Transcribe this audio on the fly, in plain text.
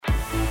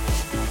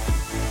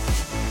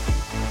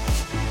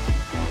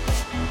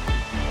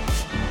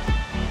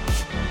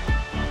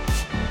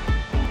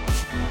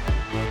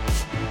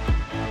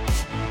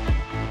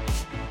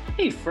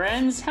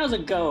friends. How's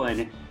it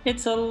going?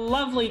 It's a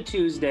lovely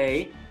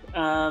Tuesday,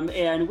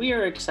 and we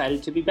are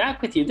excited to be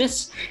back with you.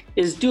 This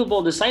is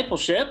Doable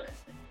Discipleship,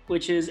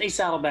 which is a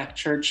Saddleback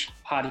Church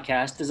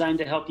podcast designed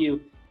to help you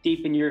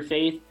deepen your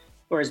faith,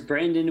 or as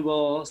Brandon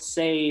will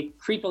say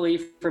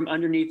creepily from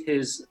underneath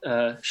his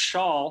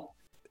shawl.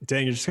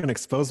 Dang, you're just going to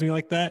expose me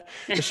like that?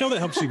 The show that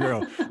helps you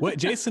grow. What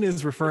Jason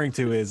is referring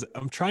to is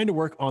I'm trying to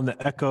work on the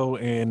echo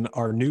in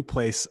our new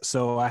place.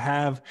 So I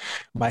have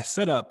my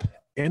setup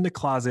in the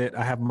closet.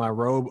 I have my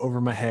robe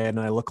over my head, and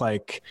I look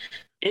like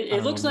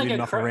it looks like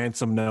a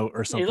ransom note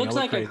or something. It looks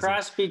like crazy. A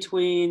cross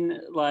between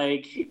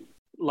like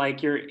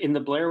you're in the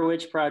Blair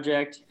Witch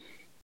Project,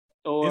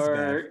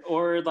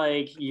 or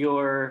like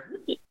you're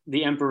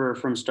the Emperor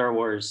from Star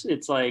Wars.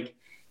 It's like,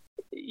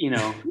 you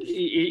know.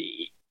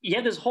 You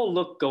have this whole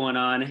look going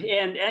on,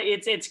 and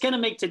it's going to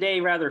make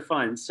today rather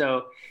fun.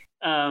 So,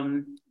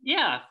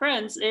 yeah,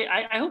 friends,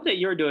 I hope that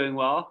you're doing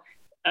well.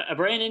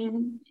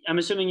 Brandon, I'm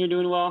assuming you're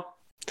doing well.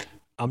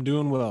 I'm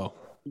doing well.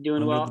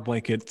 Doing well. Under the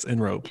blankets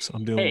and ropes.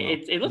 I'm doing well.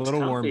 It looks a little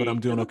comfy. Warm, but I'm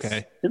doing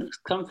okay. It looks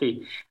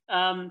comfy.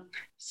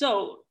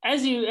 So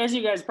as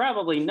you guys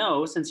probably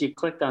know, since you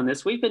clicked on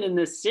this, we've been in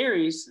this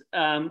series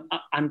on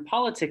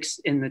politics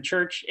in the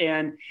church,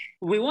 and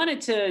we wanted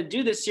to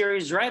do this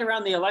series right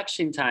around the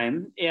election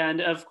time.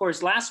 And of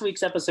course, last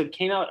week's episode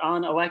came out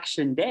on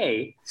election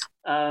day.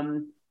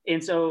 And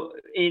so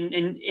in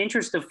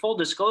interest of full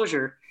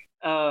disclosure,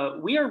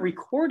 we are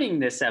recording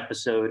this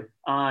episode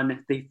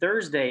on the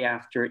Thursday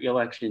after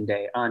Election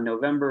Day. On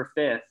November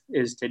 5th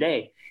is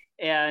today.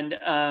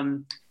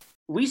 And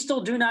we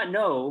still do not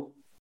know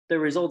the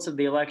results of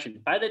the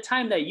election. By the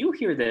time that you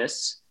hear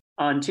this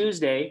on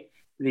Tuesday,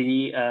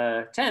 the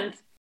 10th,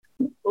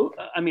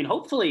 I mean,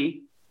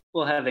 hopefully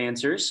we'll have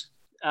answers.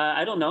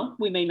 I don't know.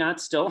 We may not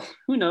still.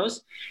 Who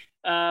knows?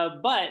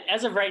 But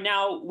as of right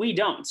now, we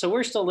don't. So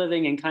we're still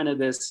living in kind of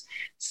this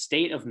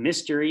state of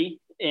mystery.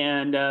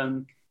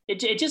 And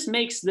it just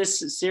makes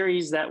this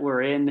series that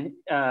we're in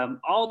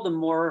all the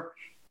more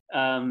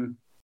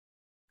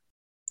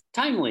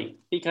timely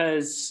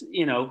because,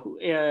 you know,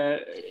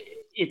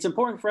 it's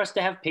important for us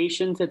to have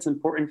patience. It's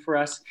important for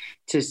us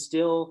to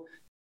still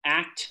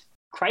act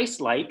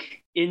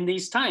Christ-like in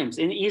these times,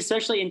 and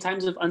especially in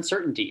times of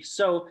uncertainty.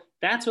 So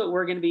that's what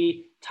we're going to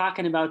be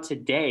talking about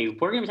today.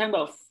 We're going to be talking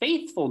about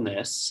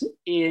faithfulness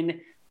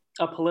in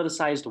a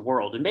politicized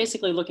world, and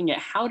basically looking at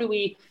how do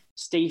we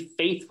stay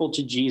faithful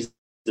to Jesus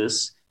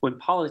when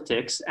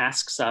politics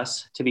asks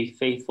us to be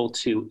faithful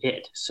to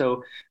it.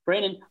 So,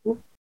 Brandon,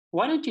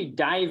 why don't you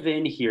dive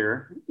in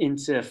here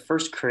into 1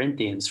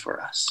 Corinthians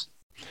for us?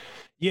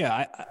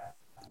 Yeah,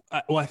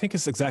 I think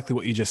it's exactly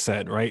what you just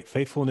said, right?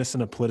 Faithfulness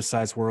in a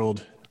politicized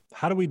world.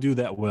 How do we do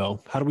that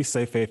well? How do we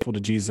stay faithful to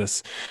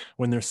Jesus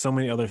when there's so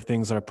many other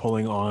things that are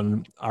pulling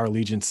on our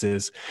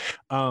allegiances?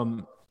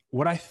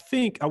 What I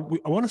think, I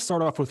want to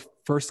start off with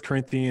 1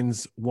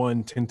 Corinthians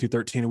 1, 10 through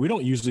 13. We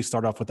don't usually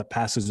start off with a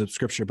passage of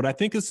scripture, but I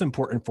think it's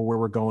important for where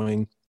we're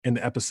going in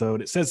the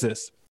episode. It says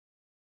this: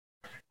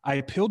 I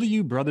appeal to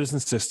you, brothers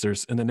and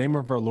sisters, in the name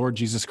of our Lord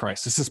Jesus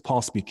Christ. This is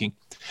Paul speaking,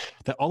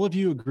 that all of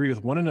you agree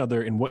with one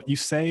another in what you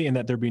say, and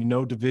that there be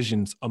no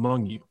divisions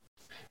among you,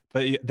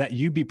 but that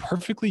you be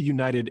perfectly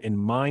united in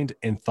mind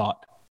and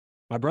thought.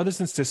 My brothers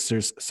and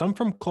sisters, some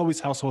from Chloe's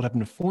household have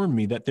informed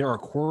me that there are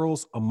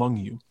quarrels among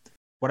you.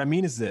 What I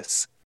mean is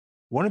this: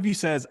 one of you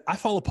says, I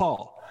follow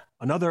Paul.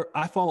 Another,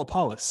 I follow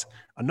Apollos.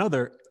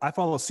 Another, I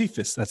follow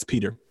Cephas. That's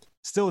Peter.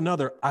 Still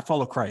another, I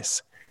follow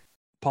Christ.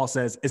 Paul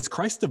says, is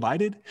Christ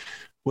divided?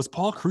 Was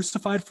Paul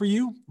crucified for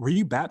you? Were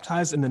you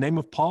baptized in the name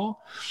of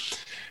Paul?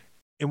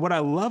 And what I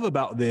love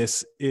about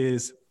this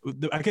is,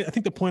 I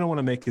think the point I want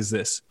to make is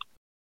this: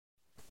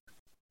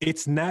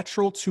 it's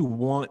natural to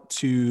want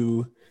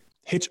to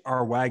hitch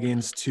our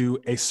wagons to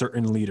a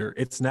certain leader.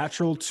 It's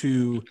natural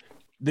to,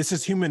 this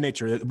is human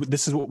nature.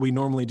 This is what we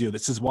normally do.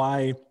 This is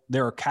why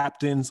there are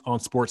captains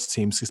on sports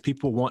teams, because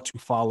people want to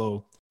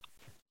follow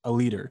a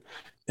leader.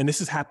 And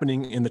this is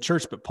happening in the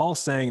church, but Paul's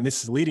saying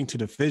this is leading to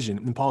division.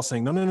 And Paul's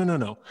saying,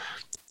 no.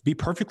 Be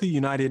perfectly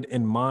united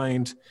in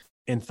mind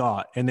and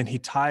thought. And then he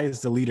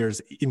ties the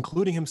leaders,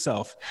 including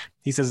himself.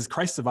 He says, is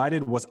Christ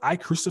divided? Was I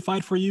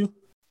crucified for you?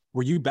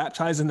 Were you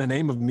baptized in the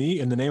name of me,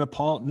 in the name of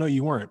Paul? No,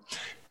 you weren't.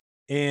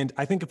 And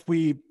I think if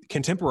we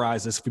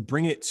contemporize this, if we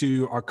bring it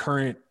to our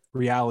current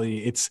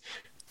reality,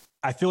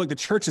 I feel like the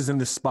church is in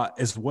this spot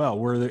as well,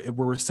 where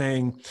we're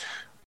saying,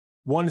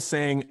 one is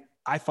saying,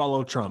 I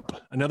follow Trump.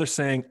 Another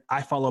saying,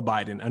 I follow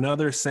Biden.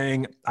 Another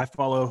saying, I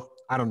follow,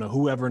 I don't know,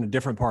 whoever in a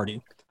different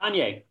party.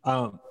 Kanye,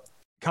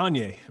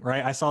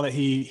 right? I saw that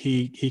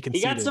he conceded.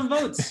 He got some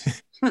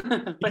votes. He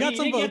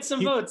got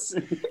some votes.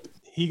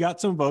 He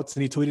got some votes,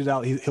 and he tweeted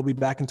out he'll be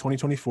back in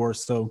 2024.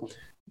 So,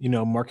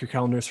 mark your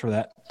calendars for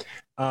that.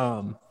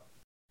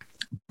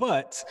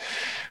 But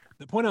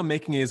the point I'm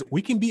making is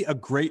we can be a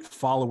great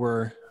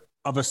follower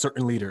of a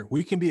certain leader.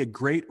 We can be a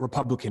great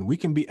Republican. We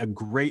can be a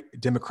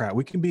great Democrat.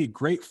 We can be a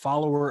great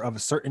follower of a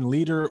certain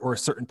leader or a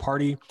certain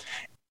party.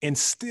 and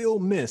still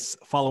miss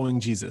following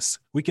Jesus.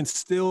 We can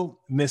still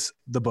miss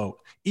the boat,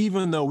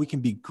 even though we can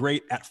be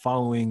great at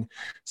following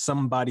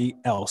somebody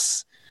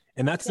else.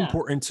 And that's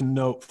important to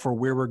note for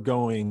where we're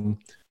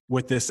going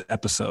with this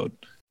episode.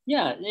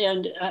 Yeah.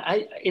 And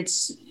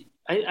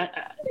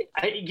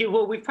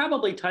well, we've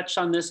probably touched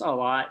on this a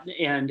lot,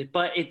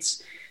 but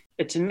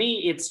to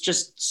me, it's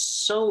just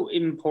so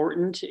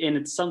important. And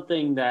it's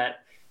something that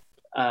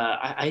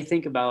I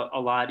think about a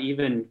lot,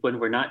 even when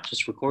we're not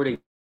just recording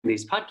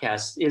these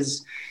podcasts,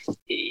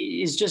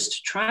 is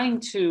just trying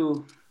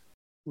to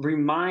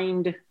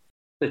remind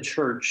the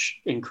church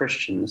and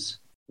Christians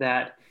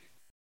that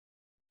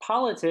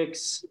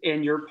politics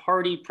and your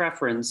party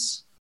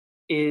preference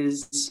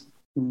is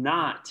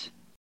not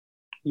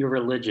your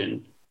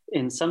religion.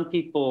 And some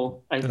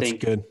people, I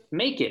think,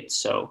 make it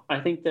so. I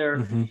think they're,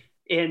 and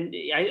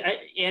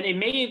it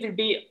may even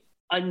be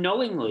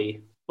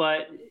unknowingly,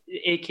 but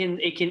it can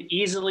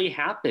easily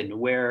happen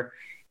where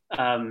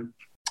the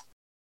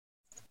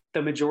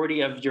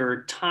majority of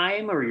your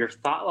time or your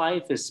thought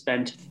life is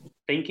spent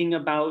thinking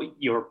about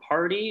your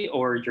party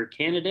or your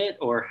candidate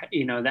or,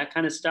 that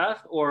kind of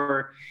stuff.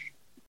 Or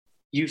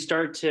you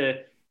start to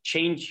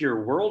change your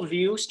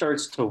worldview,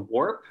 starts to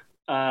warp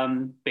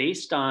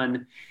based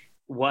on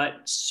what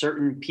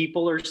certain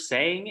people are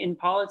saying in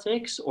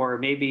politics, or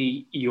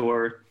maybe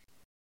your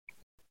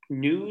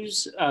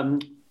news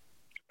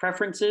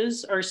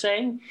preferences are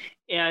saying.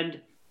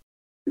 And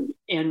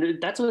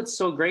that's what's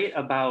so great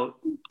about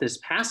this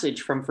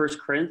passage from 1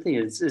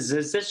 Corinthians is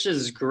this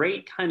just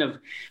great kind of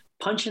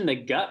punch in the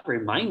gut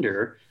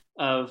reminder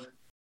of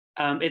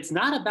it's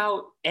not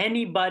about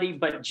anybody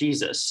but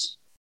Jesus.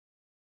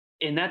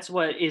 And that's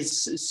what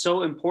is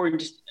so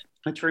important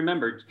to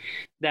remember,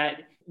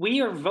 that we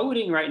are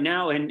voting right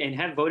now and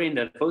have voting.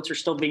 The votes are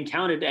still being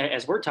counted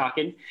as we're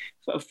talking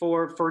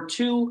for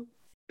two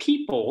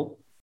people,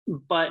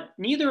 but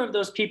neither of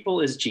those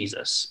people is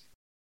Jesus.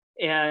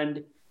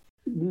 And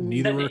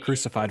neither were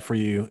crucified for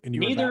you, and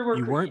you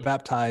weren't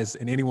baptized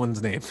in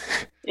anyone's name.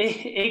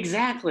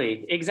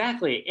 Exactly.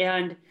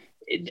 And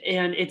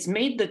it's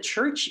made the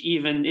church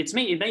it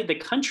made the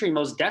country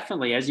most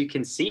definitely, as you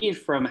can see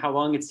from how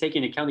long it's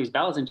taking to count these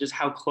ballots and just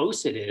how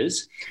close it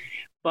is.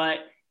 But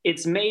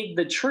it's made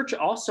the church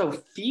also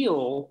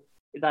feel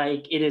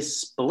like it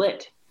is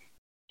split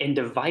and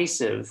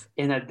divisive,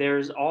 and that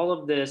there's all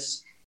of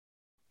this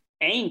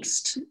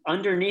angst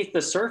underneath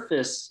the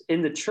surface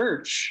in the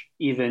church,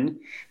 even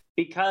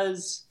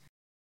because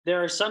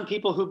there are some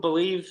people who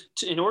believe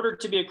in order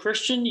to be a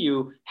Christian,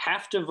 you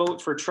have to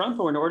vote for Trump,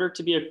 or in order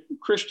to be a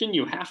Christian,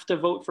 you have to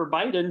vote for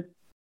Biden.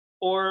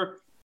 Or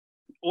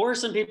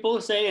some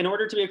people say in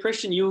order to be a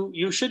Christian,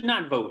 you should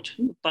not vote,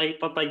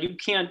 but you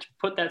can't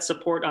put that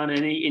support on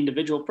any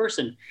individual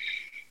person.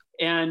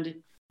 And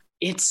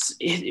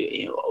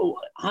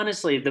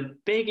honestly, the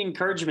big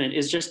encouragement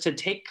is just to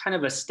take kind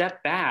of a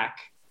step back,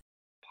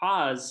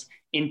 pause,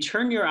 and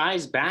turn your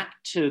eyes back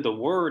to the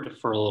word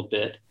for a little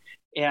bit,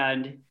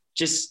 and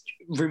just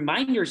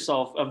remind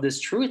yourself of this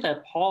truth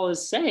that Paul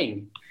is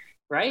saying,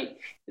 right?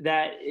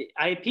 That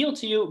I appeal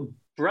to you,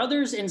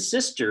 brothers and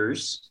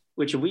sisters,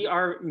 which we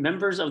are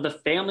members of the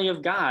family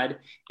of God,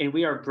 and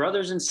we are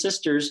brothers and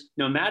sisters,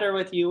 no matter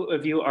if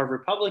you are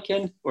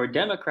Republican or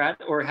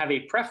Democrat or have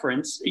a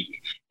preference,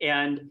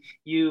 and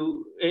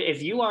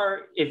if you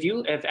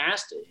have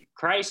asked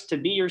Christ to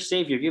be your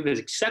Savior, if you have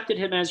accepted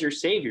him as your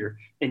Savior,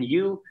 then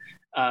you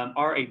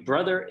are a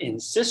brother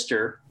and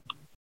sister,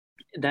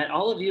 that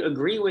all of you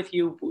agree with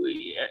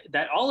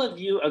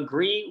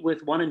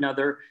one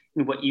another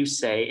in what you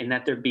say, and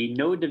that there be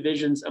no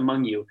divisions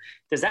among you.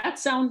 Does that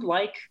sound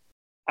like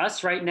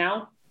us right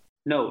now?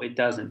 No, it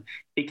doesn't.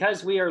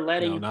 Because we are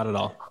letting... No, not at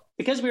all.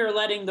 Because we are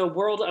letting the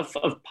world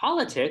of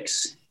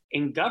politics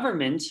and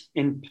government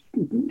and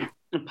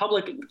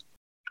public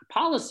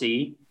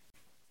policy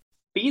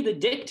be the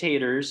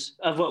dictators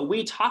of what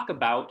we talk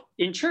about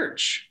in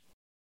church.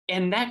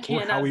 And that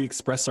or how we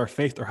express our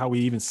faith, or how we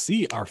even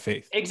see our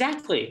faith.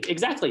 Exactly.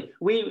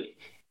 We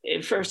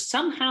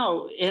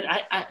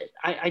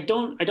I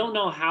don't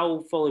know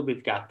how fully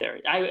we've got there.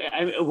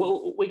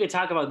 We could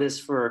talk about this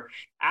for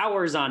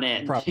hours on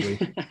end. Probably.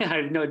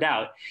 I have no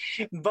doubt.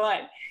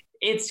 But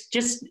it's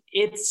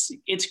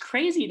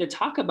crazy to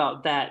talk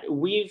about that.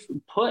 We've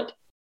put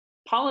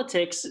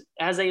politics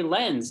as a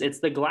lens. It's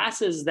the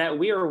glasses that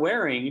we are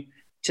wearing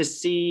to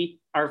see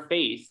our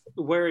faith,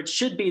 where it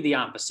should be the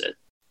opposite.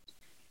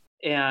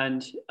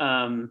 And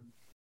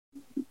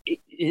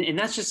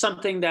that's just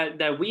something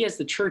that we as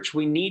the church,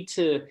 we need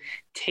to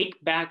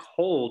take back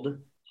hold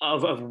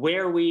of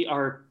where we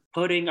are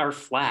putting our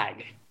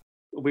flag.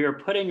 We are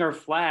putting our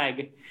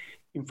flag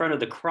in front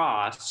of the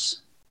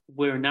cross.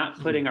 We're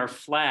not putting our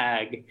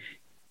flag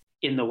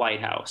in the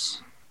White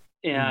House.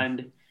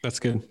 And that's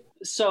good.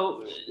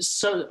 So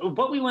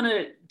what we want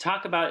to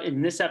talk about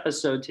in this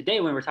episode today,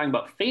 when we're talking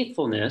about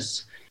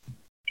faithfulness,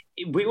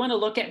 we want to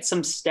look at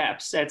some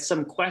steps, at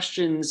some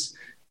questions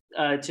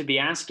to be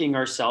asking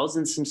ourselves,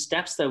 and some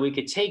steps that we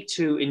could take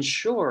to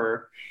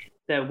ensure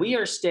that we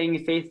are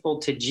staying faithful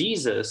to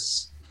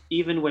Jesus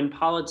even when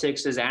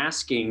politics is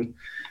asking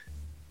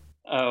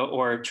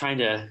or trying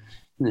to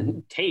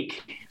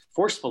take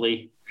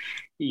forcefully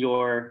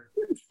your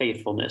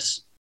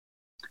faithfulness.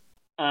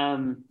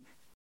 So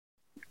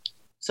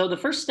the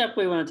first step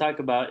we want to talk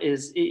about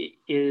is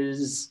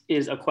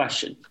a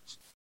question.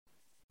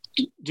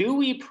 Do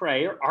we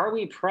pray, or are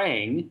we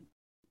praying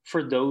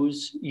for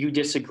those you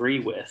disagree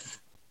with?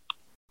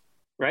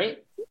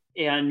 Right?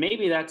 And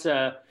maybe that's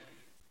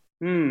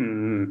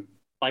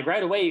like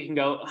right away you can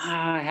go,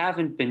 I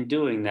haven't been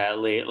doing that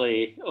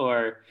lately,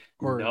 or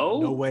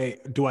no way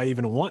do I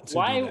even want to do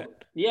that.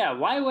 Yeah,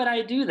 why would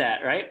I do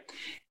that, right?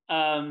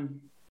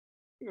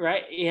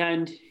 Right.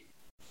 And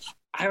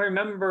I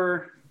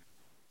remember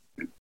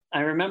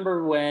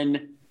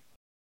when,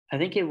 I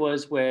think it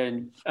was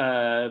when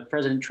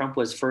President Trump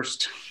was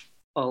first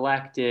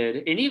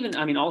elected, and even,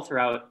 I mean, all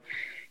throughout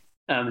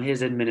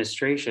his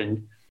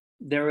administration,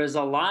 there was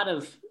a lot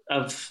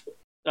of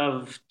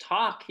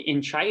talk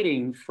and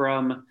chiding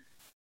from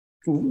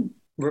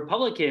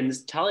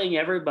Republicans telling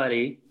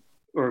everybody,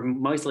 or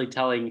mostly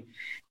telling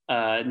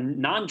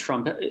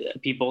non-Trump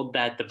people,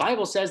 that the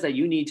Bible says that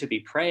you need to be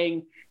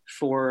praying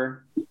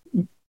for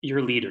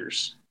your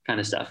leaders, kind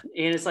of stuff.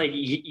 And it's like,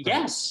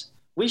 yes,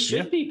 we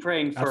should be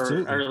praying for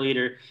absolutely. Our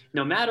leader,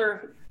 no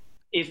matter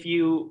if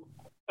you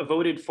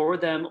voted for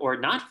them or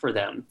not for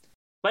them.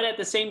 But at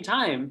the same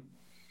time,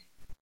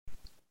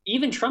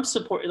 even Trump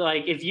support,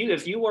 like if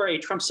you were a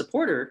Trump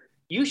supporter,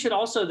 you should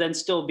also then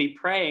still be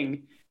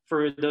praying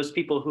for those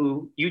people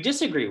who you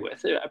disagree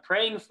with,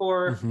 praying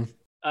for,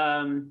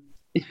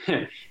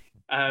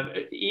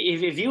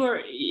 if you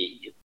were,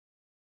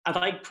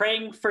 like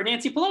praying for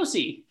Nancy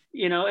Pelosi,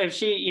 if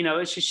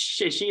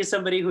she is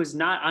somebody who's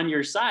not on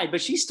your side,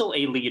 but she's still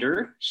a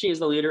leader. She is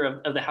the leader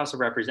of the House of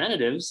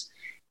Representatives.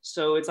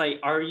 So it's like,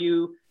 are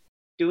you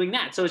doing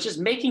that? So it's just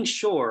making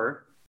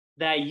sure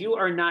that you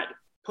are not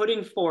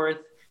putting forth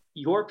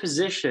your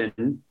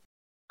position,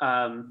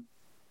 but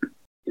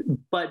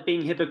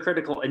being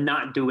hypocritical and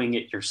not doing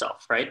it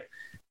yourself, right?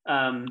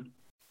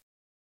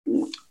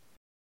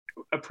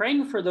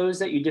 Praying for those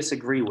that you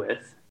disagree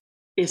with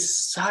is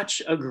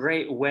such a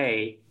great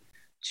way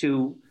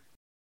to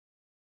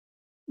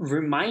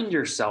remind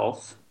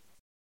yourself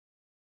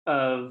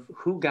of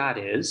who God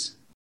is,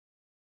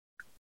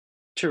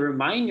 to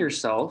remind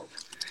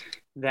yourself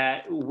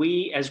that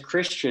we as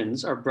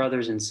Christians are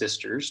brothers and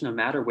sisters, no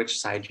matter which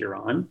side you're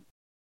on,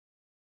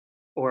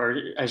 or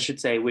I should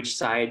say, which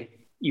side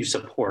you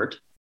support.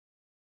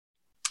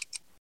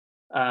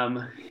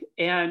 And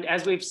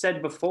as we've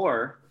said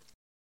before,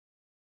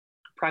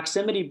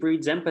 proximity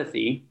breeds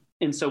empathy.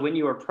 And so when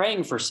you are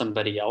praying for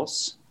somebody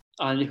else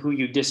on who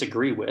you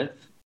disagree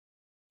with,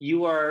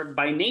 you are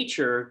by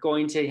nature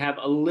going to have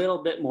a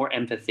little bit more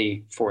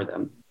empathy for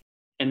them.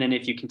 And then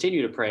if you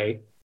continue to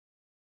pray,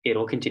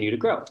 it'll continue to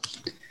grow.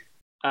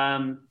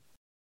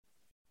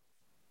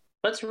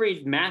 Let's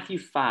read Matthew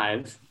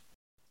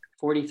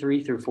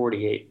 5:43 through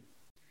 48.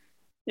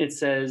 It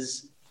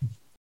says,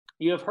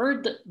 "You have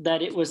heard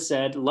that it was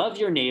said, 'Love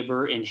your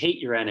neighbor and hate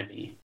your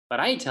enemy.' But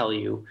I tell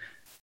you,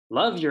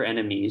 love your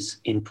enemies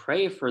and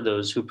pray for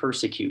those who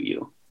persecute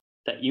you,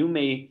 that you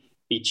may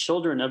be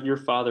children of your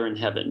Father in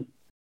heaven.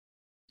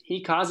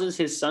 He causes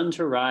his sun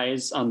to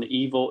rise on the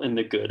evil and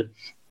the good,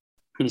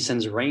 and he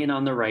sends rain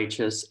on the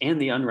righteous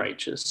and the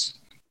unrighteous.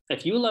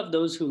 If you love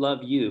those who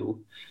love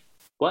you,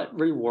 what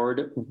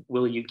reward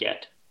will you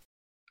get?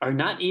 Are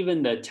not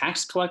even the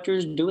tax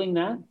collectors doing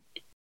that?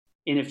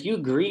 And if you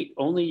greet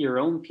only your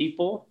own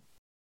people,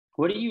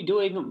 what are you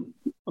doing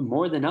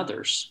more than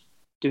others?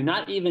 Do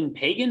not even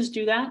pagans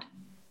do that?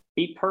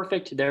 Be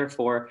perfect,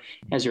 therefore,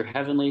 as your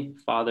heavenly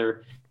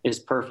Father is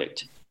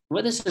perfect."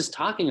 What this is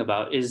talking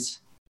about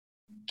is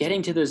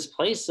getting to this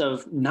place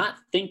of not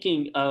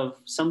thinking of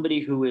somebody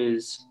who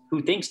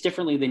thinks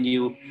differently than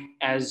you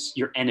as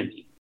your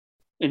enemy.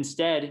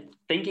 Instead,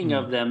 thinking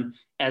of them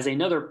as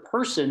another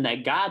person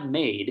that God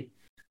made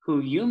who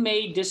you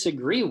may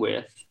disagree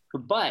with,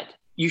 but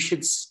you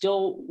should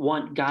still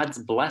want God's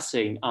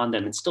blessing on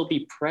them and still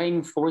be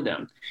praying for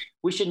them.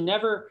 We should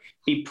never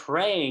be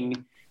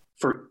praying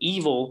for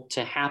evil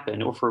to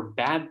happen or for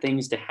bad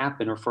things to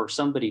happen or for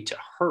somebody to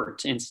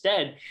hurt.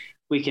 Instead,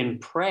 we can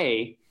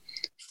pray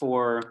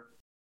for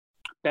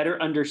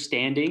better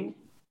understanding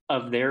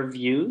of their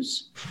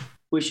views.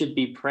 We should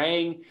be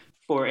praying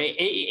for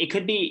it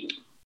could be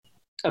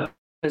a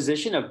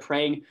position of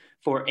praying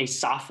for a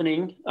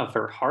softening of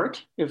her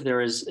heart if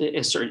there is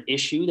a certain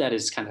issue that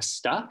is kind of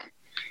stuck.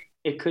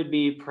 It could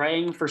be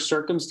praying for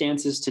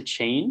circumstances to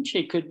change.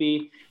 It could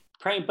be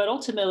praying, but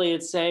ultimately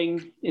it's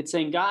saying,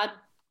 God,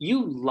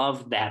 you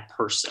love that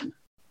person.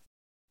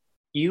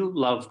 You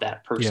love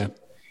that person. Yeah.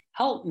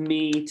 Help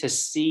me to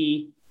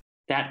see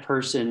that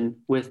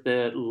person with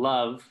the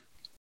love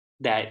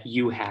that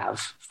you have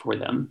for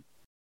them.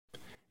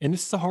 And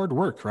it's the hard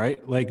work,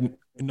 right? Like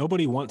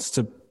nobody wants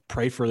to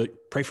pray for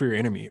your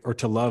enemy or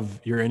to love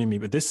your enemy,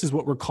 but this is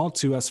what we're called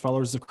to as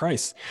followers of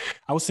Christ.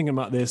 I was thinking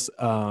about this.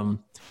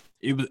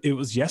 It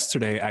was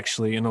yesterday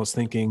actually. And I was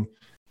thinking,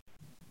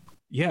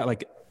 yeah,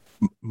 like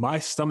my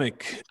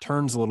stomach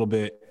turns a little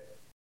bit,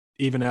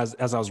 even as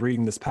I was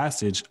reading this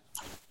passage.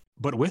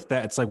 But with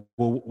that, it's like,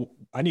 well,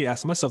 I need to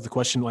ask myself the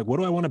question, like, what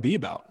do I want to be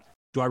about?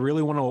 Do I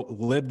really want to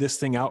live this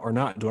thing out or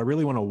not? Do I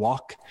really want to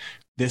walk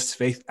this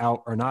faith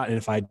out or not? And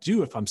if I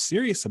do, if I'm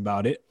serious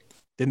about it,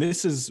 then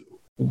this is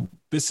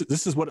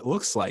what it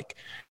looks like.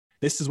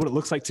 This is what it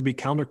looks like to be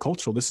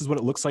countercultural. This is what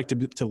it looks like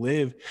to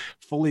live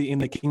fully in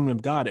the kingdom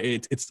of God.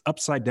 It's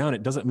upside down.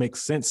 It doesn't make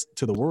sense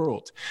to the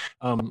world.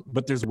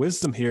 But there's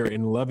wisdom here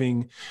in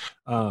loving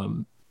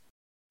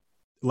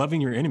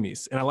your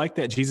enemies. And I like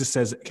that Jesus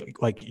says,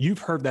 like, you've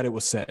heard that it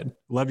was said,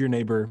 love your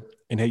neighbor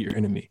and hate your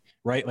enemy,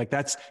 right? Like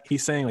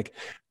he's saying, like,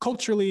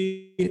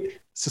 culturally,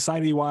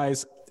 society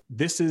wise,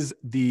 this is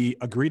the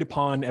agreed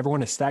upon, everyone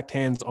has stacked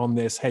hands on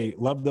this. Hey,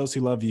 love those who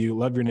love you,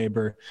 love your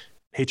neighbor,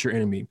 hate your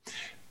enemy.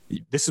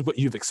 This is what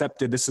you've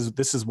accepted. This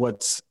is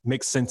what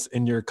makes sense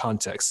in your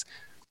context.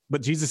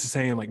 But Jesus is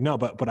saying, like, no,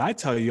 but I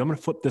tell you, I'm going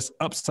to flip this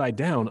upside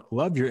down.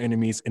 Love your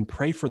enemies and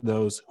pray for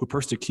those who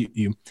persecute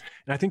you.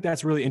 And I think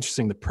that's really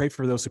interesting, to pray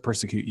for those who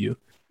persecute you,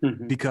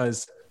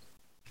 because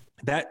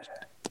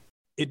that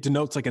it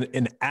denotes like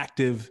an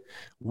active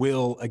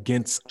will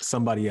against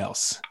somebody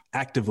else.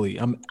 Actively,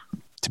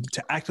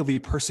 to actively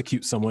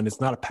persecute someone. It's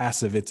not a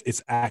passive,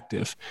 it's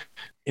active.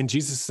 And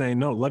Jesus is saying,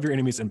 no, love your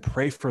enemies and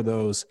pray for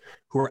those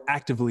who are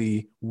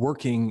actively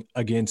working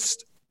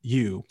against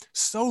you,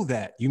 so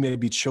that you may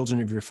be children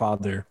of your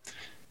Father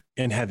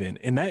in heaven.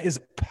 And that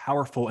is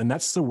powerful. And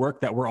that's the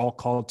work that we're all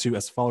called to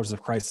as followers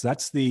of Christ.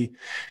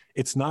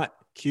 It's not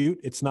cute.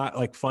 It's not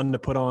like fun to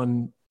put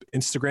on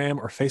Instagram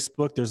or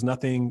Facebook. There's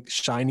nothing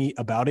shiny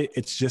about it.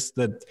 It's just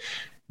the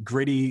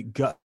gritty,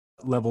 gut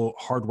level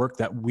hard work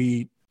that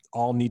we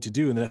all need to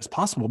do. And that's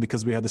possible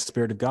because we have the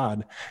Spirit of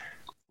God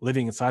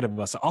living inside of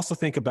us. I also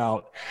think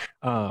about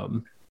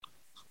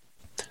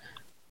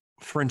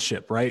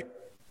friendship, right?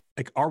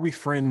 Like, are we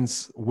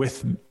friends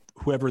with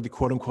whoever the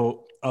quote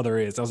unquote other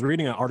is? I was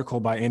reading an article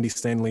by Andy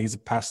Stanley. He's a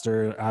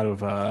pastor out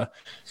of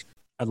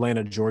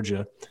Atlanta,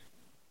 Georgia.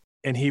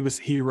 And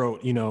he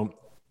wrote,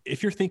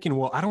 if you're thinking,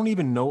 well, I don't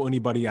even know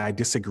anybody I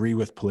disagree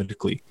with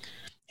politically,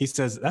 he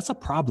says that's a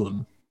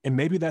problem. And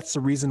maybe that's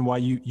the reason why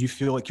you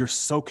feel like you're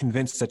so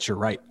convinced that you're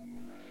right.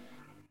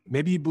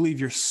 Maybe you believe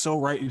you're so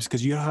right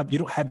because you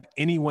don't have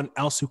anyone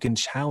else who can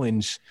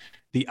challenge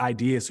the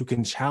ideas, who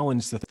can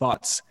challenge the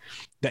thoughts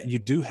that you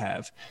do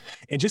have.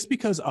 And just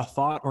because a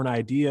thought or an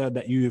idea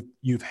that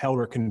you've held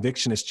or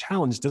conviction is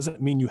challenged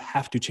doesn't mean you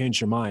have to change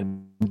your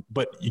mind.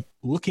 But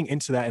looking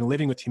into that and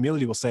living with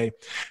humility will say,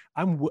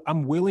 I'm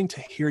willing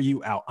to hear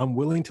you out. I'm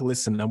willing to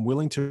listen. I'm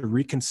willing to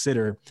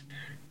reconsider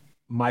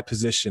my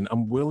position.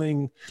 I'm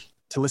willing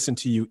to listen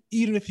to you,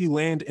 even if you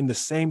land in the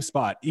same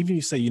spot. Even if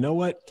you say, you know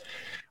what,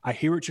 I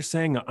hear what you're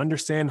saying. I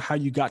understand how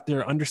you got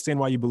there. I understand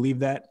why you believe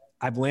that.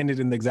 I've landed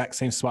in the exact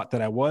same spot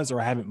that I was,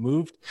 or I haven't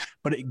moved,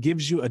 but it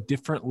gives you a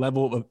different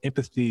level of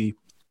empathy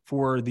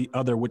for the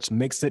other, which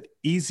makes it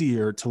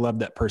easier to love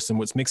that person,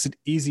 which makes it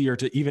easier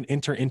to even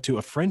enter into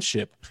a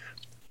friendship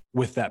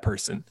with that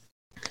person.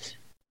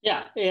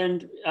 Yeah.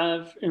 And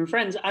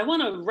friends, I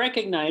want to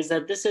recognize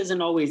that this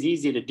isn't always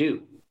easy to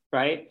do,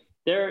 right?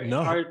 There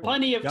are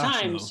plenty of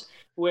times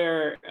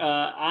where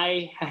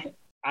I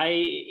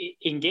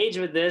engage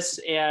with this,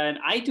 and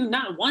I do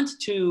not want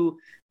to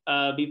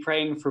be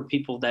praying for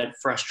people that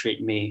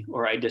frustrate me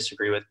or I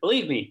disagree with.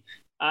 Believe me,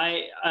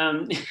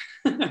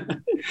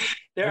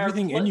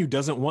 everything in you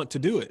doesn't want to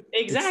do it.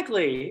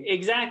 Exactly.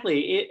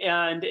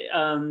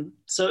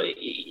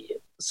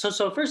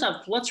 So first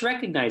off, let's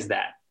recognize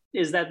that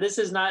this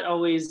is not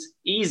always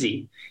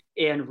easy,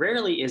 and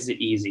rarely is it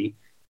easy,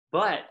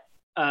 but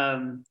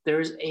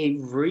there's a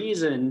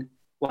reason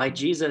why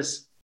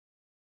Jesus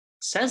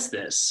says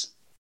this,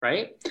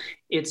 right?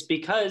 It's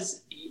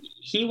because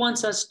he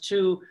wants us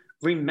to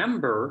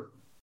remember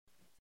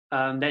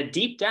that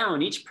deep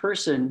down, each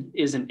person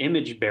is an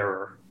image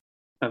bearer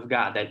of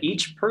God, that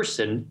each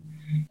person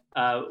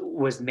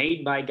was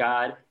made by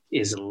God,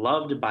 is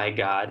loved by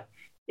God,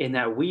 and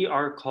that we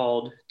are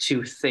called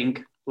to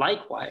think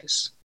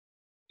likewise.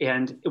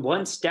 And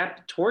one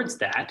step towards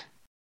that,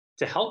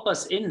 to help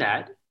us in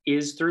that,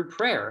 is through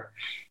prayer.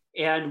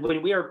 And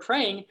when we are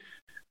praying,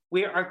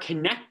 we are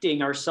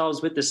connecting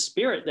ourselves with the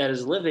Spirit that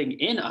is living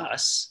in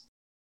us.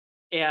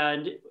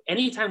 And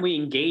anytime we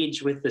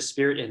engage with the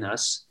Spirit in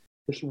us,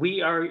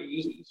 he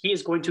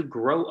is going to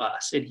grow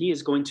us, and he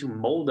is going to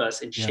mold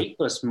us and shape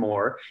us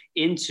more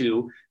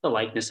into the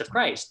likeness of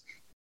Christ.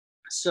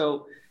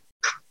 So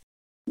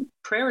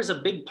prayer is a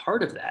big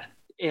part of that.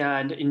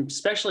 And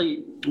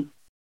especially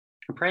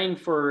praying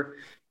for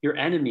your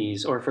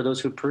enemies, or for those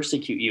who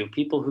persecute you,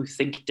 people who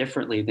think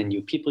differently than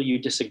you, people you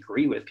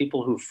disagree with,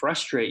 people who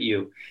frustrate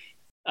you.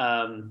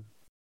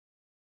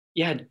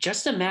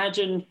 Just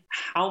imagine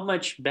how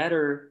much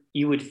better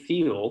you would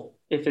feel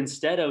if,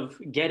 instead of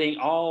getting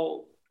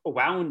all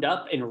wound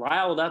up and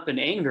riled up in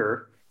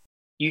anger,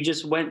 you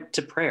just went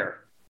to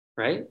prayer,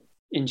 right?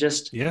 And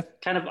just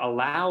kind of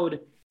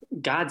allowed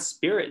God's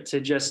Spirit to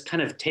just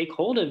kind of take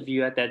hold of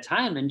you at that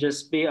time and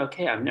just be,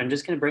 okay, I'm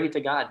just going to bring it to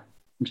God.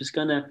 I'm just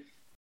going to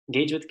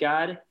engage with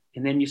God,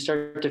 and then you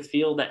start to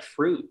feel that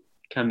fruit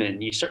come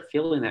in. You start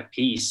feeling that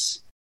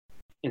peace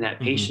and that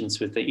patience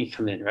with that you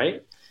come in,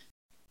 right?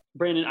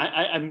 Brandon,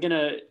 I'm going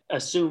to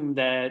assume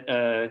that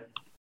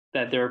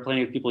that there are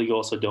plenty of people you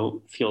also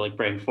don't feel like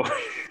praying for.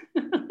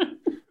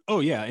 Oh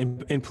yeah,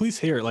 and please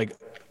hear, like,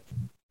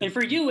 and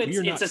for you,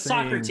 it's a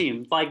soccer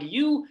team. Like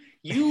you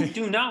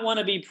do not want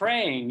to be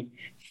praying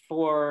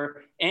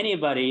for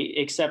anybody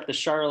except the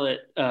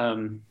Charlotte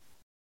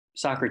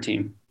soccer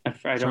team.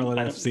 Charlotte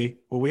FC.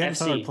 Well, we haven't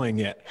started playing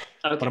yet,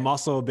 but I'm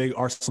also a big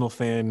Arsenal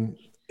fan,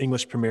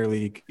 English Premier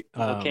League.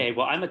 Okay,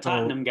 well, I'm a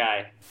Tottenham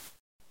guy.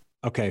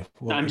 Okay.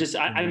 Well, I'm just,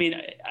 I mean,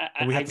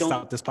 we have to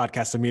stop this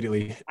podcast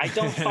immediately. I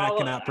don't follow. I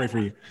cannot pray for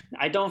you.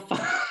 I don't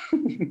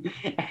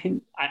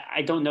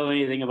I don't know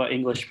anything about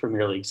English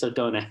Premier League, so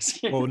don't ask.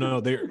 Oh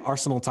no, they're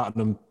Arsenal,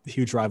 Tottenham,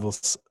 huge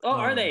rivals. Oh,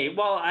 are they?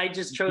 Well, I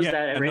just chose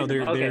that. No,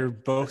 they're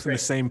both in the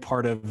same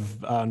part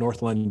of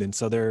North London,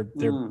 so they're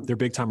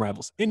big time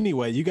rivals.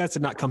 Anyway, you guys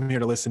did not come here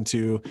to listen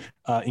to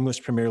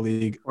English Premier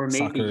League or maybe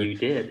soccer. You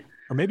did.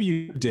 Or maybe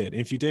you did.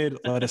 If you did,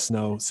 let us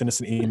know. Send us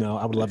an email.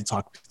 I would love to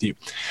talk with you.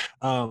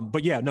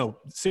 But yeah, no,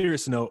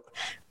 serious note,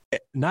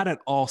 not at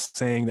all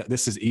saying that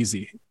this is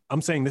easy.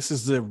 I'm saying this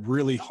is the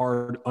really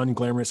hard,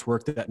 unglamorous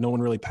work that no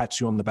one really pats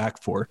you on the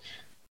back for,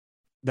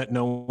 that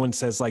no one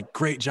says like,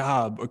 great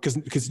job,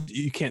 because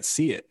you can't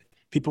see it.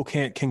 People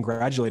can't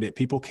congratulate it.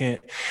 People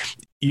can't,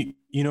 you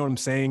know what I'm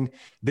saying?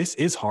 This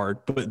is hard,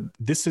 but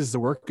this is the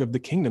work of the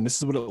kingdom. This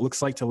is what it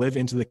looks like to live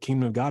into the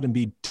kingdom of God and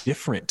be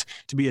different,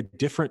 to be a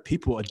different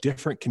people, a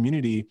different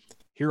community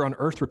here on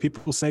earth where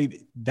people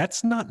say,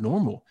 that's not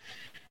normal.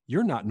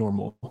 You're not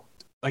normal.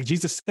 Like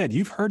Jesus said,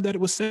 you've heard that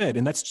it was said,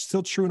 and that's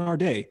still true in our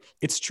day.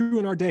 It's true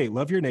in our day.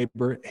 Love your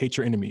neighbor, hate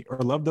your enemy, or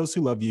love those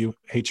who love you,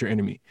 hate your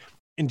enemy.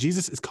 And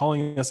Jesus is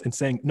calling us and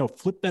saying, no,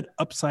 flip that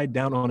upside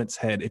down on its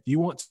head. If you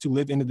want to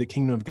live into the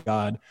kingdom of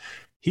God,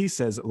 he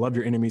says, love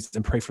your enemies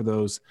and pray for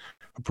those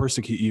who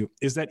persecute you.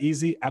 Is that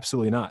easy?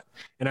 Absolutely not.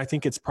 And I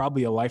think it's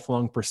probably a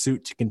lifelong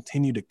pursuit to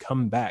continue to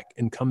come back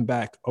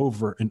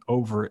over and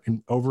over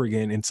and over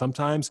again. And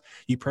sometimes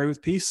you pray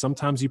with peace.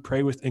 Sometimes you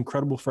pray with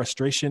incredible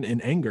frustration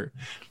and anger,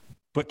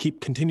 but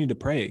continue to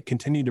pray,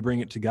 continue to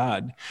bring it to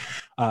God.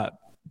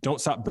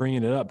 Don't stop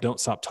bringing it up. Don't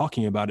stop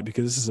talking about it,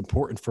 because this is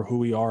important for who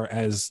we are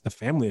as the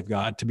family of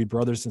God, to be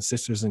brothers and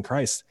sisters in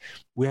Christ.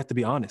 We have to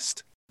be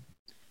honest.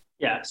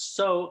 Yeah.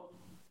 So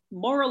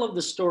moral of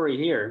the story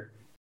here,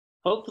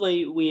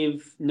 hopefully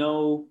we've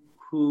know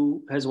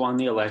who has won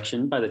the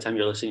election by the time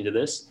you're listening to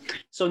this.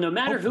 So no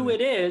matter who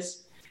it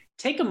is,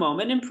 take a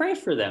moment and pray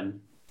for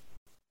them.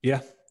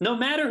 Yeah. No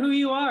matter who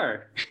you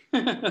are,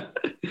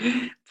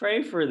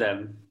 pray for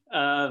them.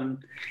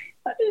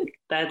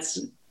 That's,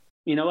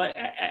 you know what,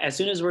 as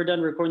soon as we're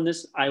done recording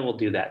this, I will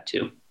do that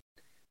too.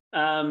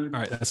 All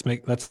right,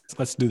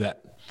 let's do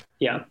that.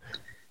 Yeah.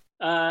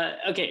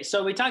 Okay.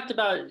 So we talked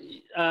about,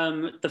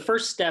 the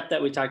first step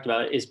that we talked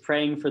about is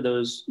praying for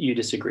those you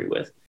disagree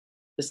with.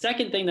 The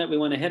second thing that we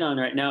want to hit on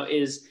right now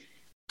is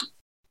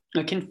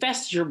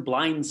confess your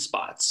blind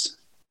spots,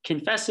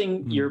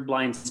 confessing your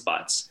blind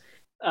spots.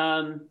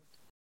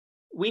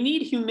 We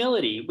need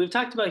humility. We've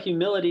talked about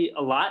humility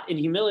a lot, and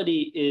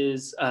humility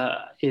is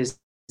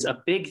a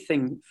big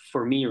thing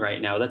for me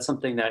right now. That's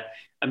something that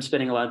I'm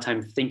spending a lot of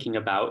time thinking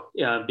about,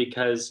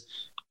 because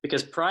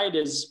pride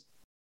is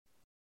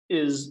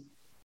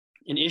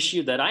an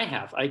issue that I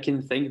have. I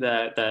can think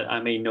that I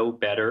may know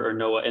better or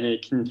know, and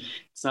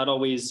it's not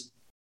always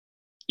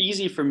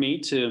easy for me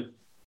to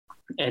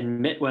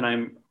admit when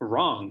I'm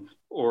wrong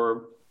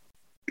or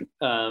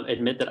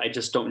admit that I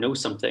just don't know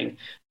something.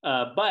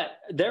 But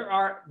there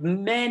are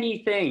many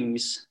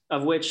things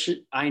of which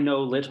I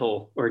know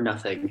little or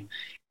nothing.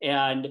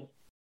 And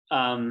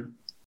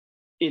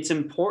it's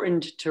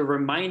important to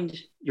remind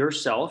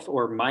yourself,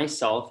 or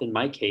myself in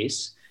my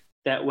case,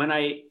 that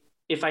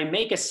if I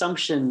make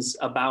assumptions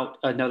about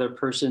another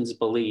person's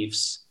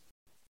beliefs,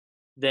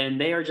 then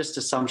they are just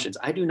assumptions.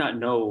 I do not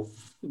know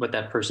what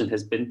that person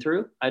has been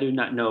through. I do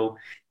not know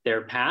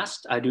their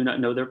past. I do not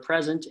know their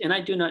present, and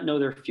I do not know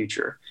their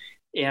future.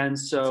 And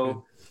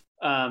so,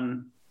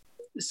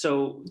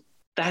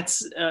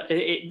 that's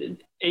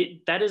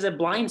that is a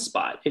blind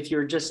spot. If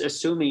you're just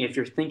assuming, if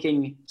you're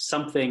thinking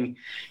something,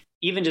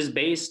 even just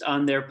based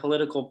on their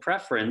political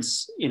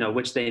preference,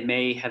 which they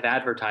may have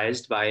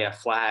advertised by a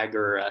flag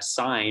or a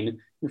sign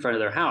in front of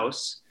their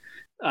house,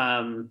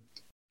 then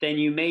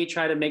you may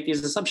try to make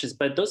these assumptions.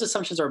 But those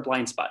assumptions are a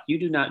blind spot. You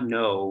do not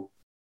know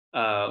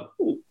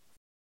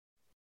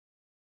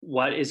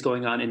what is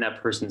going on in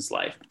that person's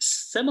life.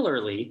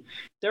 Similarly,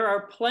 there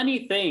are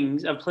plenty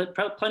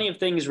of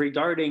things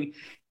regarding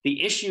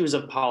the issues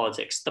of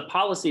politics, the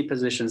policy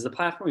positions, the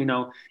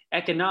platform,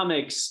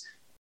 economics,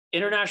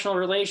 international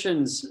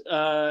relations,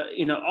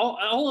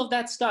 all of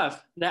that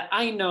stuff that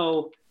I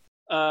know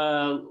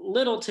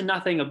little to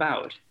nothing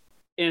about.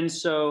 And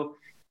so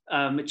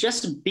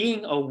just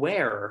being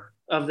aware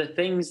of the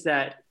things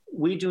that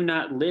we do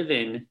not live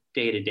in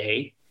day to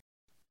day,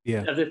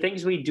 of the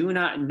things we do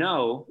not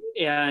know,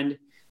 and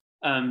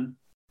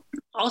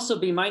also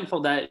be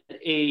mindful that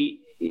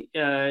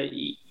uh,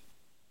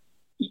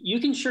 you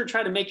can sure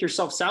try to make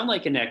yourself sound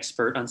like an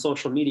expert on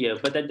social media,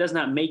 but that does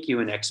not make you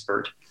an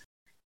expert.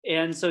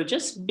 And so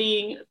just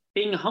being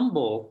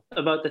humble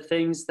about the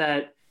things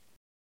that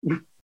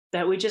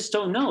we just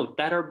don't know,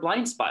 that are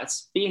blind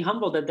spots, being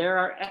humble that there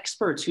are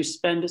experts who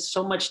spend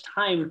so much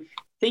time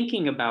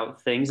thinking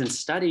about things and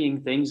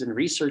studying things and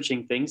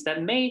researching things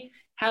that may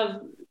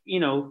have,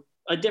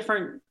 a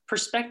different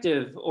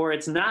perspective, or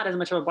it's not as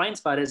much of a blind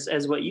spot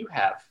as what you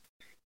have.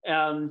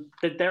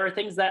 That there are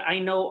things that I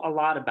know a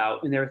lot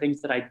about, and there are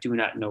things that I do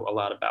not know a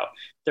lot about.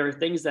 There are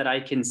things that I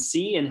can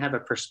see and have a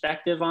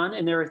perspective on,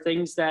 and there are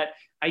things that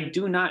I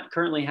do not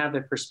currently have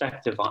a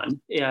perspective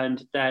on,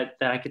 and that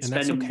I could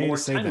spend more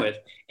time with.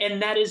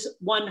 And that is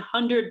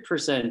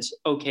 100%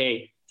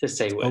 okay to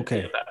say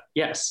about.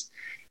 Yes.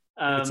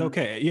 It's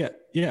okay.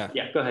 Yeah.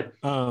 Go ahead.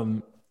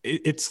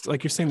 It's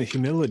like you're saying, the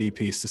humility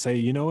piece, to say,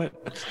 you know what,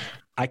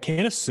 I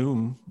can't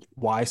assume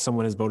why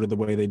someone has voted the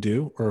way they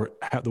do or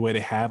the way they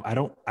have. I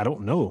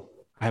don't know.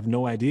 I have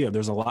no idea.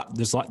 There's a lot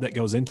that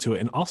goes into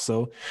it. And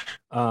also,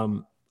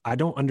 I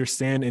don't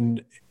understand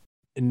and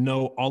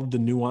know all of the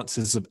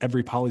nuances of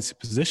every policy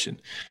position.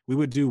 We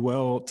would do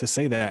well to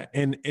say that.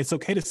 And it's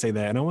okay to say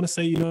that. And I want to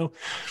say,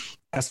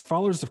 as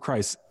followers of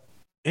Christ,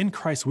 in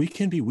Christ, we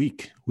can be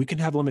weak. We can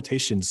have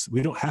limitations.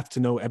 We don't have to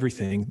know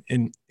everything.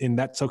 And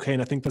that's okay.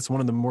 And I think that's one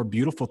of the more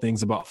beautiful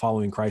things about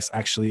following Christ,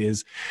 actually,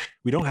 is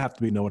we don't have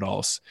to be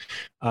know-it-alls,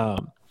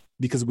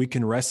 because we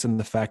can rest in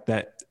the fact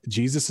that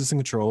Jesus is in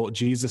control.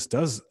 Jesus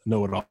does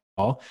know it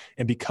all.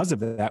 And because of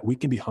that, we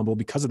can be humble.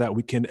 Because of that,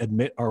 we can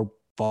admit our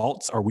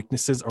faults, our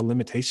weaknesses, our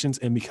limitations.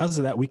 And because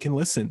of that, we can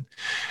listen.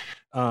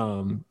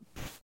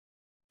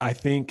 I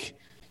think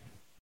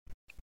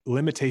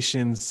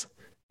limitations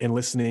and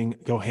listening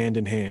go hand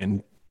in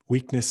hand.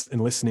 Weakness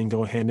and listening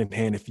go hand in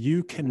hand. If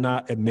you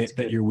cannot admit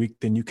that you're weak,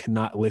 then you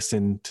cannot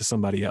listen to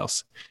somebody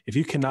else. If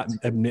you cannot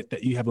admit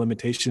that you have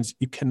limitations,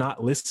 you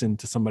cannot listen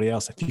to somebody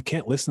else. If you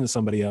can't listen to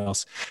somebody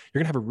else, you're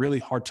going to have a really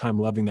hard time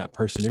loving that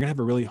person. You're going to have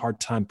a really hard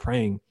time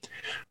praying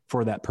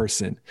for that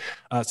person.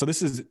 So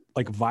this is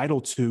like vital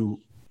to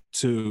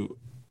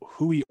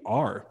who we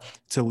are,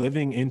 to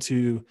living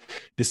into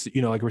this,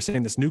 like we're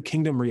saying, this new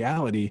kingdom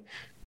reality.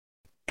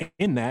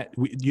 In that,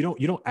 you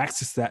don't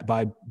access that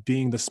by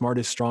being the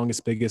smartest,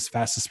 strongest, biggest,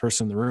 fastest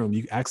person in the room.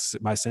 You access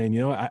it by saying,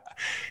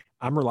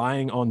 I'm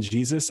relying on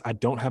Jesus. I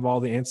don't have all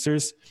the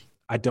answers.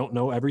 I don't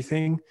know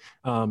everything.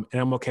 And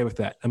I'm okay with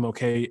that. I'm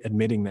okay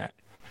admitting that.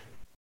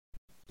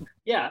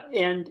 Yeah.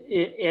 And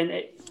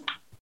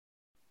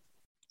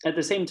at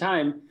the same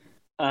time,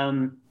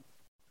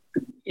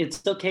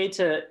 it's okay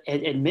to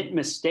admit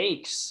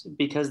mistakes,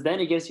 because then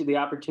it gives you the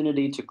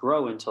opportunity to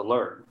grow and to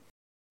learn.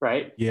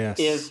 Right? Yes.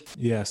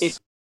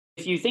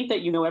 If you think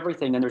that you know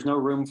everything, then there's no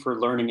room for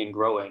learning and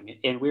growing.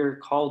 And we're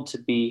called to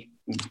be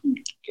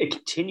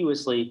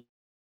continuously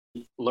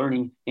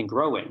learning and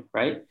growing,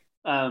 right?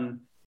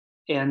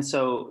 And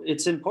so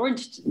it's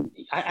important.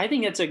 I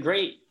think it's a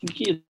great,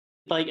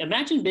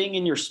 imagine being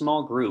in your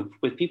small group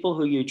with people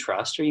who you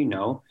trust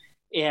or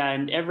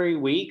and every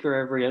week or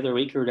every other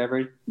week or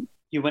whatever,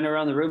 you went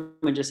around the room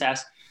and just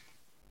asked,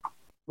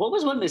 what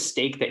was one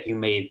mistake that you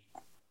made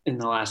in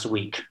the last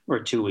week or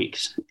 2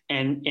 weeks,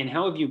 and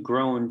how have you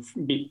grown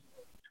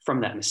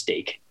from that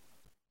mistake,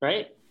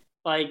 right?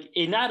 Like,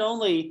 it not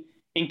only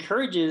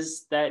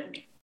encourages that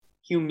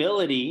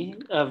humility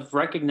of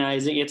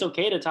recognizing it's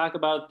okay to talk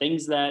about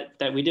things that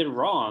we did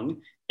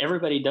wrong.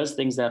 Everybody does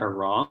things that are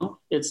wrong.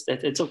 It's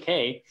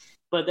okay,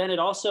 but then it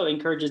also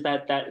encourages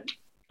that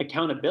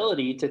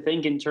accountability to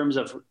think in terms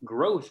of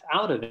growth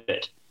out of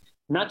it,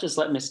 not just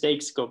let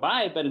mistakes go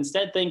by, but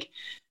instead think,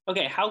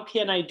 okay, how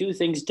can I do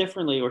things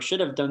differently, or should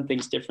have done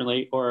things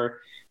differently, or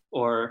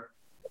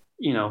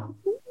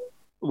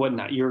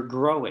whatnot. You're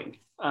growing.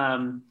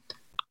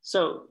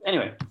 So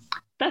anyway,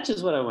 that's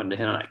just what I wanted to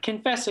hit on.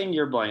 Confessing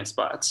your blind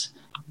spots.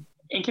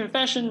 And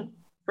confession,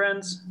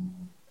 friends,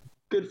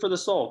 good for the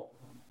soul.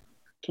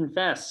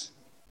 Confess.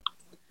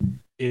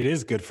 It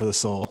is good for the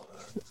soul.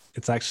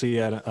 It's actually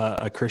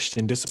a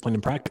Christian discipline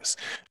and practice.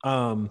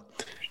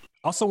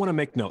 Also want to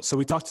make note. So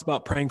we talked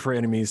about praying for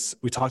enemies.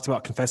 We talked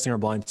about confessing our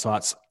blind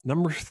spots.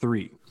 Number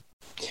 3,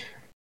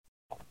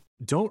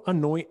 don't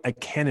anoint a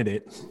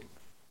candidate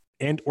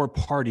and or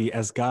party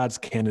as God's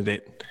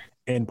candidate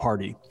and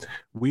party.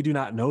 We do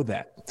not know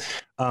that.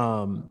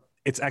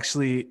 It's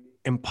actually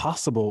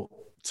impossible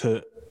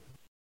to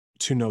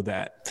know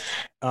that.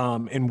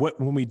 And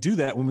when we do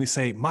that, when we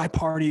say my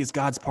party is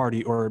God's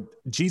party, or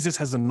Jesus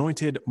has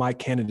anointed my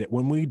candidate,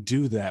 when we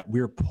do that,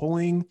 we're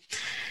pulling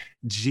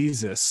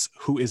Jesus,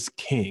 who is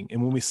king.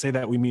 And when we say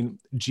that, we mean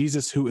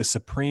Jesus, who is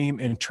supreme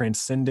and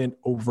transcendent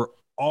over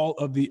all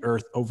of the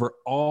earth, over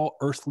all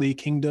earthly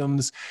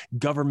kingdoms,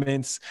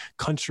 governments,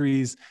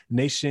 countries,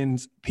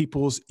 nations,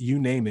 peoples, you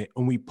name it.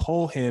 And we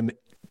pull him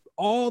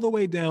all the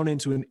way down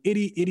into an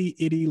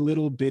itty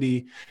little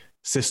bitty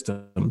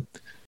system.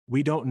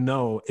 We don't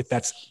know if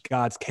that's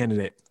God's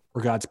candidate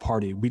or God's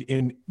party.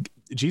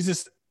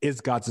 Jesus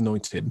is God's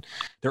anointed.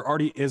 There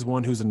already is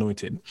one who's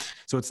anointed.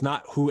 So it's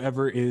not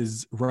whoever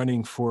is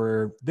running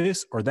for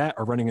this or that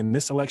or running in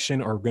this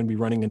election or going to be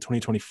running in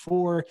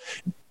 2024.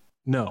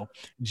 No,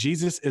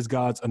 Jesus is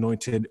God's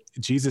anointed.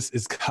 Jesus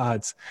is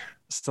God's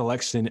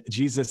selection.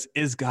 Jesus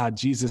is God.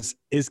 Jesus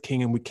is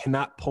King. And we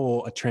cannot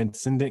pull a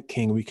transcendent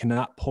King. We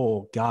cannot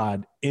pull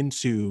God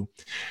into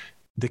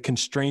the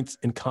constraints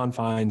and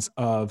confines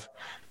of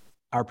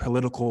our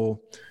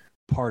political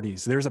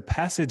parties. There's a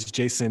passage,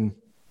 Jason,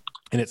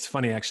 and it's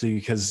funny actually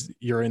because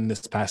you're in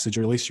this passage,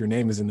 or at least your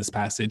name is in this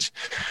passage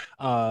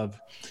of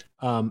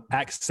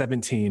Acts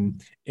 17.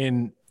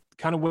 And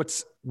kind of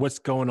what's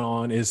going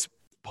on is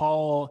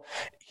Paul,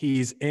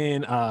 he's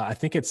in, I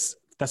think it's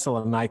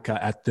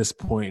Thessalonica at this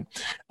point.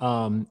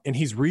 And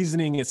he's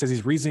reasoning, it says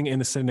he's reasoning in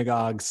the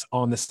synagogues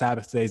on the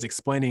Sabbath days,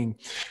 explaining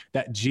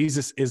that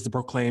Jesus is the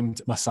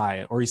proclaimed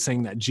Messiah, or he's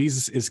saying that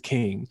Jesus is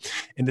King.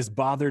 And this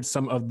bothered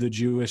some of the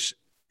Jewish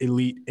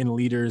elite and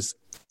leaders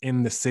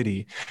in the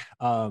city.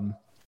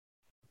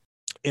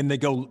 And they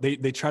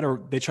try to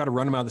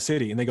run them out of the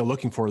city, and they go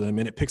looking for them.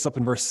 And it picks up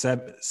in verse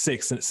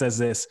 6, and it says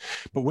this: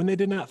 "But when they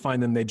did not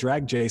find them, they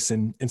dragged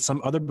Jason and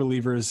some other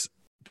believers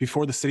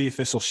before the city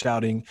officials,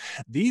 shouting,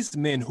 'These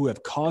men who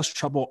have caused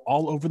trouble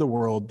all over the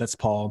world,'" that's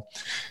Paul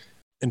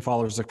and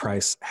followers of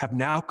Christ, "'have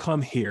now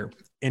come here,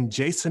 and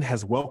Jason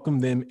has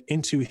welcomed them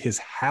into his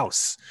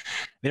house.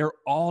 They're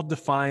all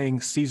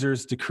defying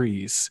Caesar's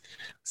decrees,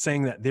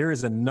 saying that there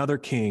is another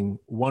king,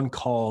 one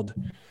called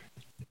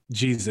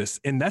Jesus."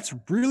 And that's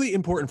really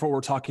important for what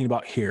we're talking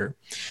about here.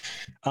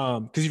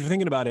 Because if you're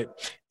thinking about it,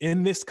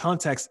 in this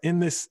context, in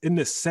this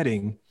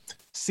setting,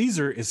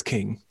 Caesar is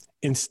king.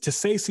 And to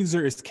say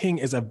Caesar is king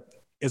is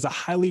a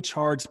highly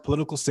charged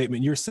political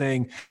statement. You're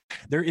saying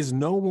there is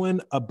no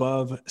one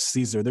above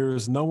Caesar. There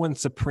is no one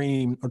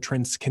supreme or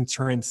can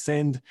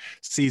transcend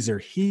Caesar.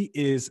 He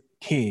is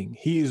king.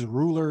 He is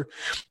ruler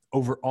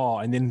over all.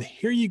 And then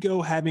here you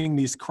go having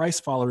these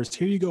Christ followers.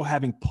 Here you go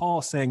having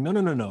Paul saying,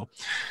 no.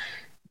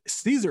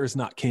 Caesar is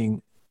not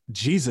king.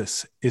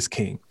 Jesus is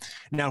king.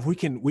 Now, if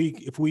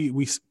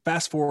we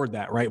fast forward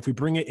that, right? If we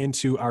bring it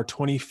into our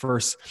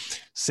 21st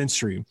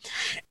century,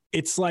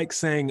 it's like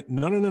saying,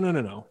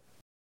 no.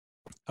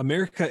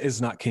 America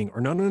is not king, or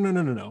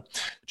no.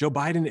 Joe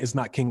Biden is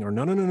not king, or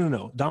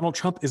no. Donald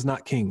Trump is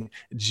not king.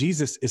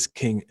 Jesus is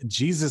king.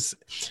 Jesus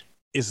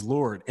is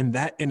Lord. And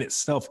that in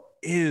itself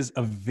is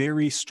a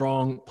very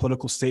strong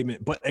political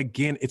statement. But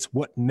again, it's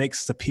what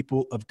makes the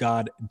people of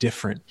God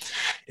different,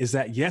 is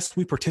that yes,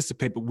 we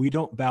participate, but we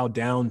don't bow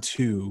down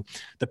to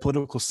the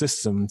political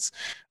systems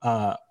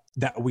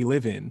that we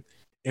live in,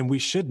 and we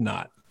should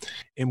not.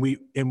 And we're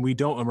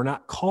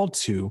not called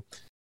to.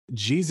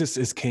 Jesus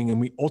is king, and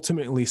we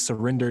ultimately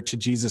surrender to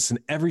Jesus, and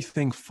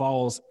everything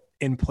falls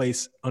in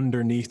place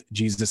underneath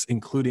Jesus,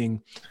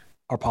 including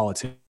our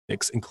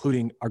politics,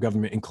 including our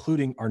government,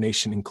 including our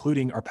nation,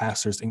 including our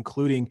pastors,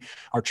 including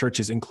our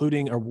churches,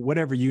 including, or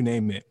whatever you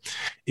name it.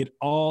 It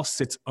all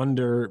sits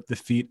under the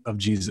feet of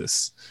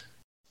Jesus.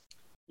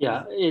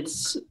 Yeah,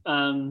 it's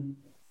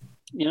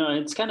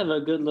it's kind of a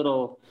good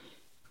little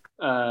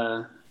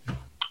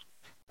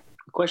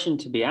question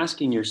to be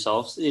asking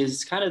yourselves,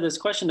 is kind of this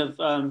question of,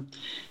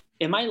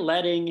 am I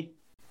letting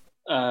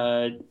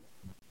Joe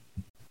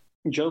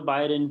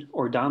Biden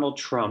or Donald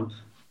Trump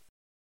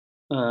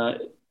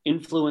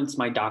influence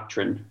my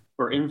doctrine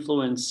or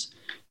influence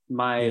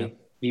my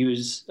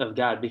views of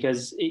God?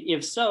 Because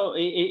if so,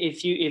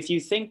 if you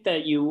think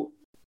that you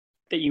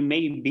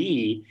may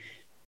be,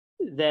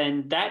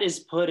 then that is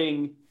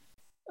putting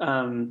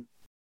the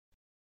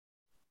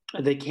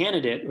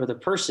candidate or the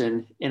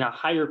person in a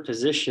higher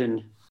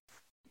position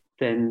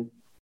than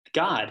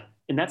God.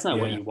 And that's not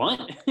what you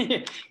want.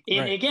 And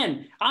right.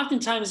 Again,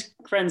 oftentimes,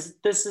 friends,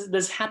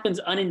 this happens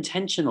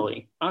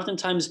unintentionally.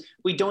 Oftentimes,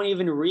 we don't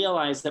even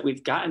realize that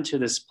we've gotten to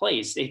this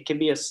place. It can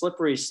be a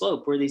slippery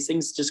slope where these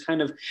things just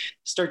kind of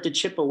start to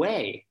chip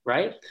away,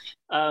 right?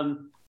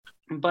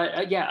 But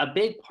a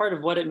big part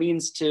of what it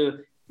means to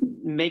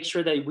make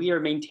sure that we are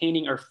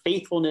maintaining our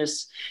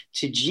faithfulness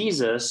to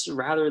Jesus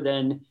rather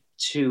than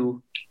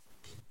to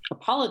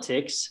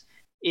politics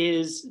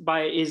is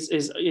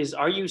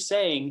are you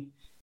saying,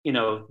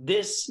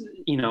 this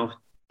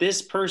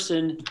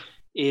person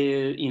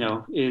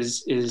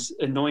is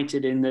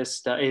anointed in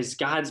this, is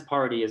God's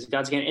party, is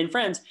God's candidate. And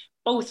friends,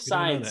 both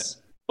sides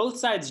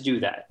do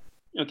that.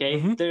 Okay.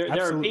 Mm-hmm. There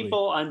are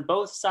people on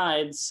both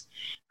sides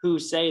who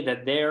say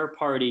that their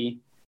party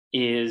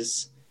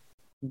is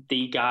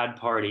the God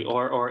party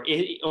or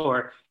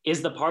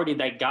is the party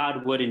that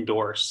God would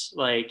endorse.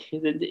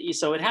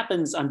 So it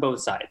happens on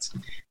both sides.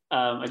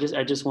 I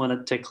just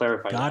wanted to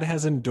clarify. God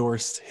has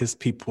endorsed his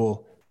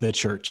people, the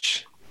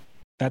church.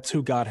 That's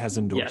who God has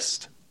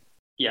endorsed.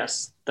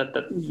 Yes.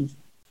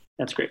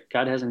 That's great.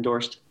 God has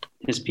endorsed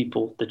his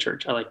people, the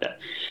church. I like that.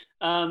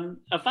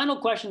 A final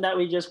question that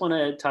we just want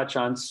to touch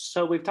on.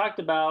 So we've talked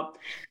about,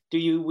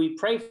 we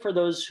pray for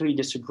those who you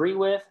disagree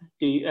with?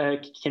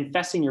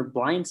 Confessing your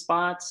blind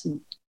spots?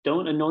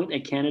 Don't anoint a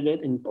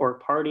candidate or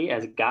party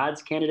as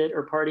God's candidate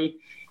or party.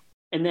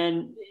 And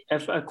then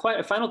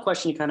a final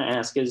question to kind of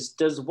ask is,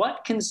 does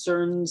what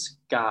concerns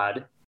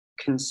God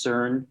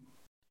concern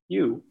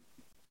you?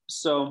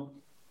 So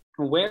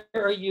where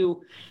are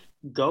you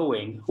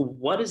going?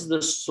 What is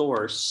the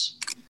source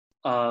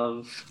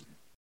of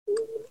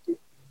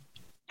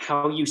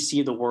how you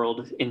see the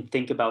world and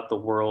think about the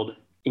world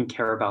and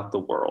care about the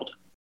world,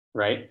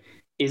 right?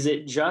 Is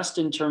it just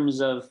in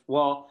terms of,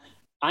 well,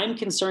 I'm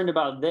concerned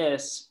about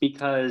this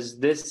because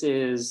this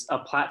is a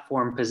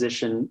platform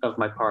position of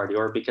my party,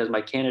 or because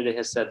my candidate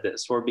has said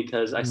this, or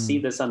because I see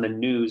this on the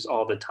news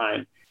all the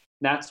time.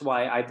 That's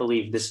why I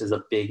believe this is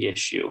a big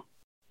issue.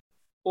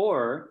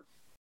 Or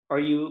are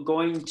you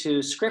going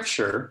to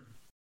Scripture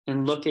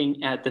and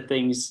looking at the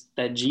things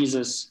that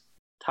Jesus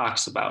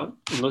talks about,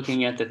 and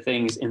looking at the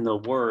things in the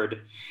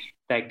Word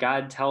that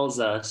God tells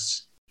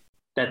us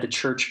that the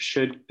church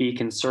should be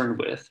concerned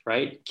with,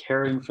 right?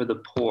 Caring for the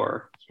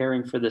poor,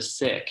 caring for the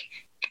sick,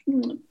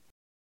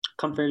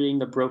 comforting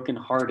the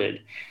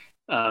brokenhearted,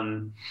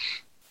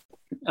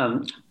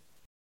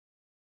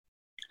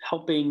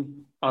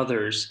 helping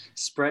others,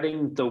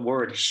 spreading the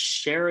word,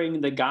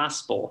 sharing the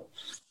gospel.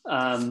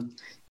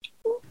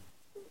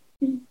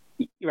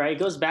 Right? It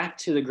goes back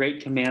to the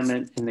Great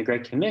Commandment and the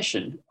Great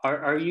Commission.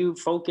 Are you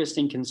focused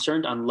and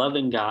concerned on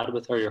loving God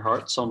with all your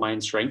heart, soul,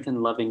 mind, strength,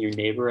 and loving your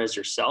neighbor as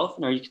yourself?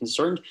 And are you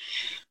concerned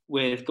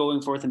with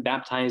going forth and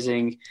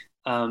baptizing,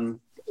 and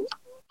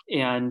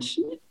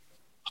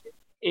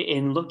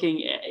in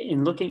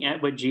looking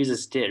at what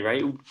Jesus did,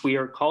 right? We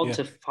are called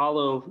to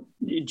follow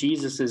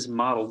Jesus's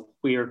model.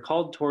 We are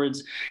called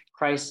towards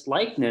Christ's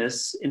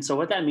likeness. And so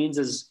what that means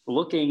is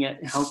looking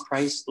at how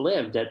Christ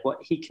lived, at what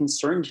he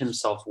concerned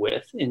himself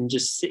with, and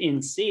just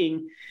in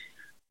seeing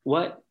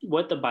what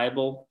the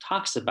Bible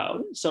talks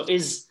about. So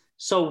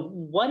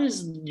what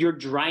is your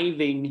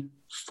driving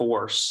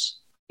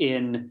force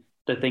in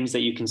the things that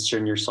you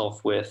concern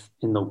yourself with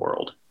in the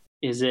world?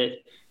 Is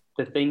it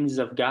the things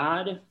of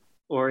God,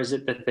 or is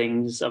it the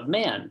things of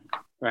man,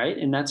 right?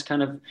 And that's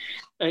kind of,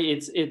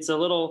 it's a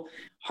little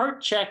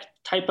heart check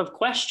type of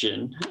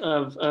question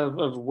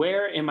of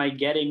where am I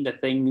getting the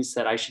things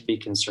that I should be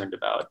concerned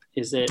about?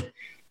 Is it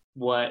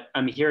what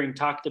I'm hearing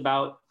talked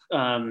about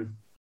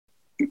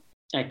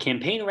at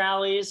campaign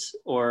rallies,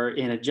 or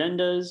in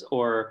agendas,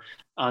 or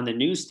on the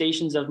news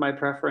stations of my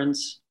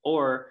preference?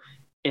 Or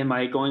am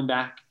I going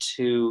back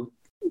to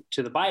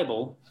the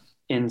Bible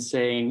and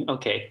saying,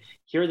 okay,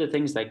 here are the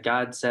things that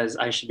God says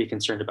I should be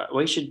concerned about.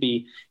 We should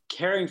be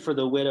caring for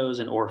the widows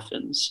and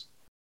orphans,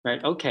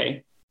 right?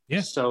 Okay. Yeah.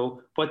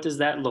 So what does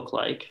that look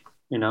like?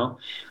 You know,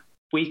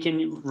 we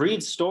can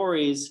read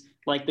stories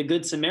like the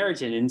Good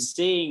Samaritan and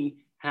seeing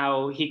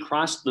how he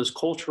crossed those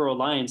cultural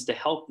lines to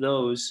help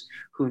those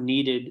who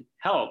needed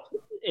help.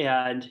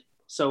 And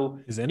so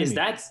is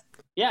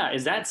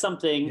that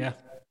something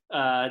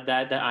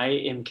that I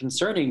am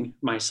concerning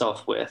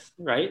myself with,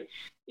 right?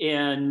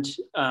 And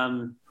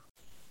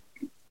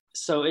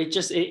so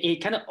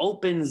it kind of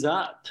opens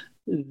up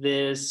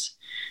this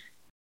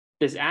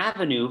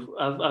avenue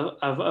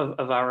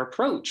of our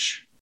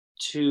approach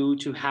to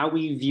how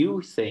we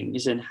view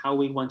things and how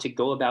we want to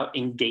go about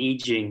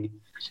engaging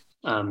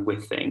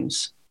with things.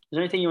 Is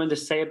there anything you wanted to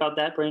say about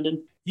that,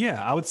 Brandon?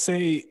 Yeah, I would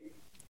say,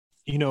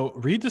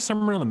 read the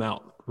Sermon on the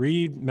Mount,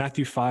 read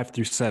Matthew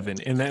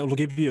 5-7, and that will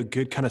give you a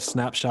good kind of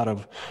snapshot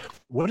of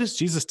what is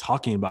Jesus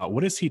talking about?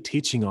 What is he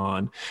teaching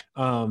on?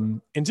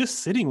 And just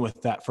sitting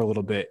with that for a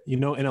little bit,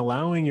 and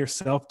allowing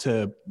yourself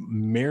to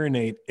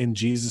marinate in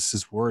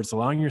Jesus's words,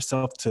 allowing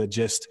yourself to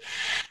just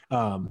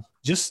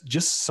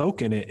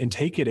soak in it and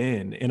take it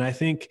in. And I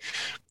think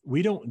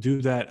we don't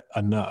do that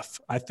enough.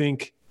 I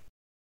think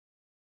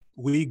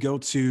we go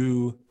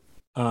to,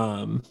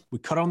 we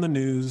cut on the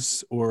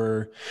news,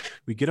 or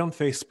we get on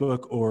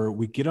Facebook, or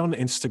we get on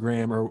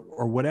Instagram,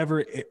 or whatever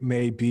it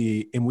may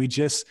be. And we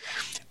just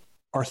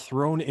are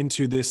thrown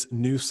into this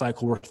news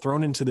cycle. We're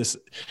thrown into this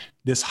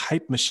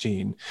hype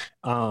machine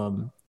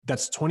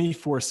that's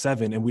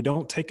 24/7. And we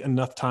don't take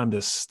enough time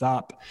to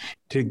step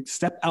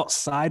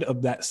outside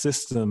of that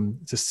system,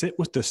 to sit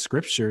with the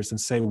scriptures and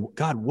say,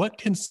 God, what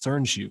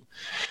concerns you?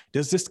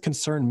 Does this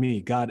concern me?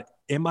 God,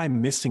 am I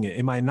missing it?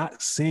 Am I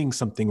not seeing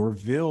something?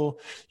 Reveal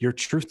your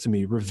truth to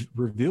me.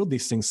 Reveal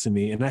these things to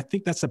me. And I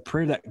think that's a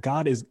prayer that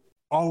God is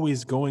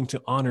always going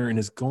to honor and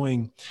is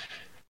going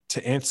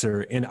to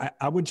answer. And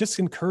I would just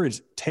encourage,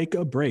 take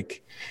a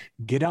break,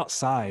 get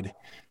outside,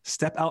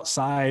 step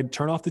outside,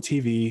 turn off the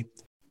TV,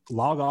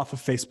 log off of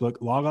Facebook,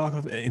 log off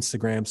of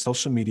Instagram,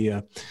 social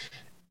media,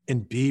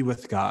 and be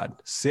with God.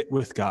 Sit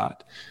with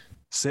God.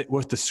 Sit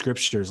with the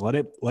scriptures. Let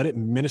it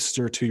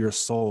minister to your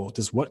soul.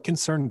 Does what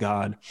concern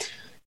God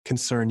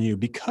concern you?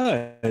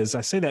 Because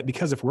I say that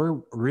because if we're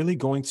really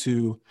going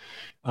to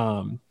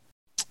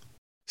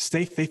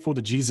stay faithful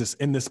to Jesus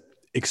in this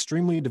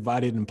extremely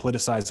divided and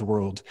politicized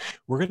world,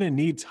 we're going to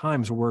need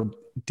times where we're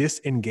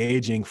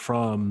disengaging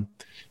from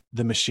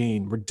the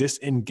machine. We're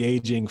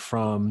disengaging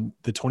from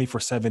the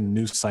 24/7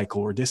 news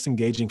cycle. We're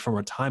disengaging from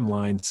our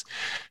timelines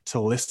to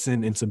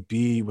listen and to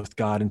be with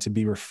God and to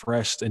be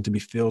refreshed and to be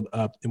filled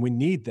up. And we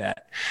need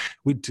that.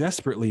 We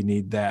desperately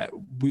need that.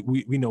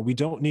 We know we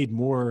don't need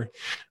more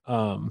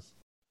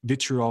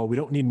vitriol. We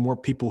don't need more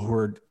people who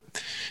are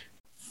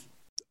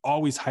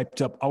always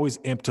hyped up, always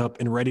amped up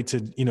and ready to,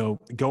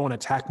 go on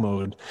attack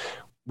mode.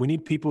 We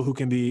need people who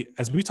can be,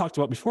 as we talked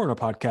about before in our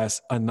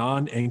podcast, a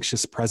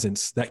non-anxious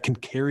presence that can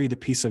carry the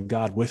peace of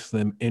God with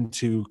them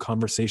into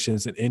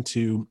conversations and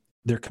into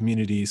their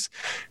communities.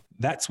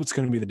 That's what's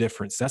going to be the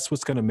difference. That's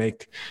what's going to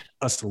make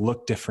us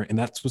look different. And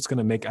that's what's going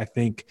to make, I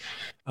think,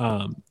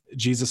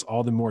 Jesus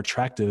all the more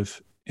attractive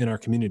in our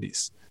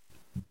communities.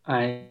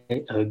 I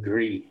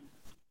agree.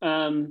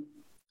 All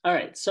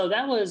right. So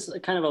that was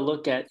kind of a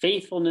look at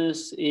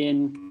faithfulness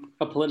in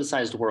a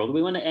politicized world.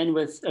 We want to end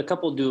with a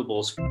couple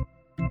doables.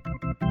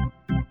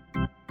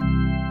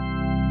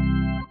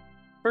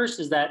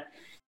 First is that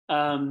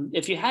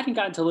if you hadn't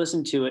gotten to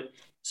listen to it,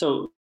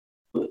 so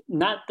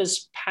not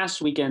this past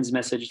weekend's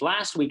message,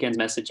 last weekend's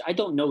message, I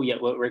don't know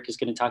yet what Rick is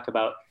going to talk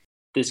about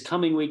this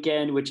coming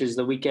weekend, which is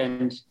the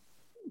weekend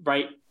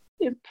right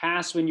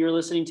past when you're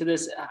listening to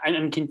this.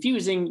 I'm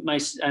confusing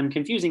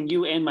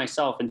you and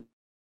myself in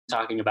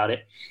talking about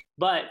it,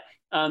 but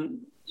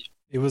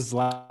it was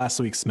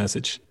last week's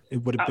message. It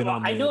would have been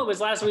on. I know it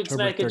was last week's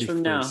message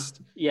from now.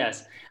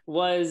 Yes,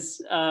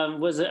 was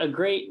a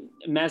great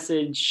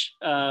message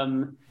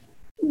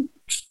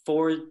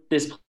for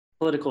this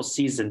political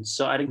season.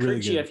 So I'd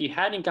encourage you, if you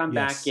hadn't gone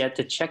back yet,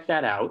 to check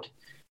that out.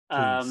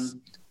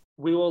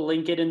 We will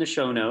link it in the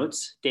show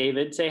notes.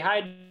 David, say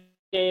hi,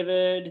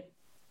 David.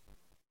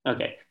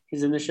 Okay,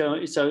 he's in the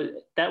show. So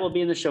that will be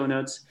in the show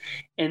notes.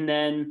 And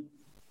then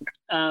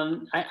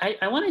I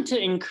wanted to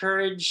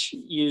encourage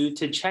you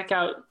to check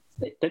out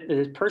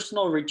the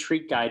personal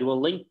retreat guide.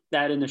 We'll link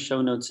that in the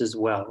show notes as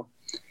well.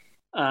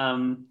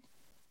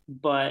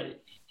 But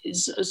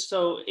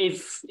so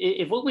if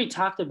what we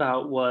talked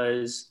about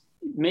was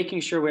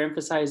making sure we're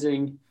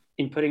emphasizing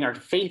in putting our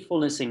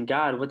faithfulness in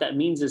God, what that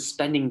means is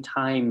spending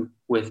time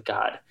with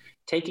God,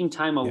 taking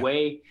time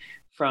away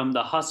from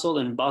the hustle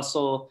and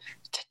bustle,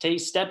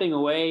 stepping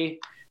away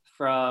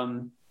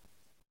from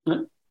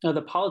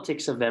the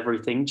politics of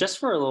everything just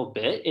for a little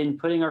bit and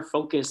putting our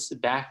focus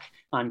back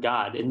on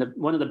God. And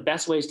one of the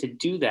best ways to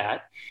do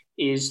that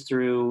is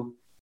through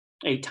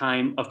a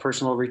time of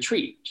personal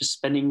retreat, just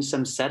spending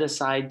some set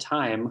aside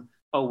time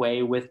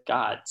away with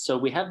God. So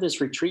we have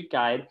this retreat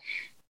guide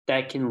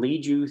that can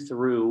lead you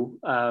through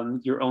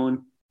your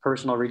own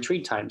personal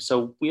retreat time.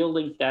 So we'll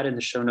link that in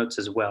the show notes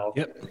as well.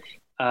 Yep.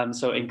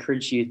 So I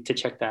encourage you to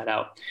check that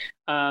out.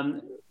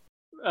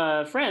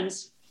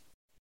 Friends,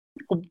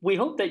 we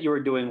hope that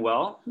you're doing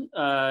well. We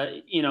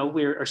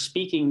are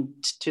speaking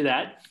to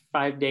that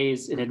 5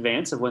 days in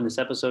advance of when this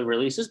episode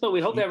releases, but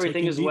we hope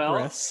everything is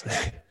well.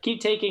 Keep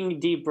taking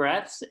deep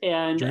breaths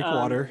and drink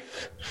water.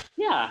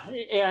 Yeah.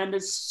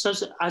 And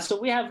so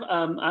we have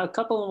a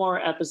couple more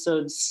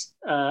episodes,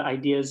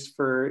 ideas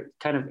for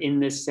kind of in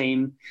this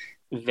same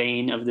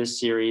vein of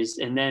this series.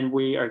 And then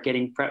we are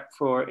getting prepped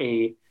for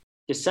a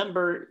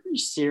December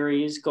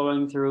series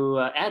going through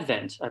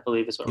Advent, I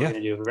believe is what we're going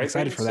to do. Right?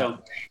 Excited for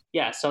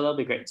that. So that'll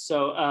be great.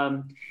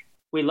 So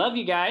we love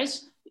you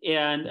guys,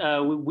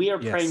 and we are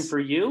praying for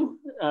you.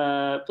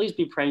 Please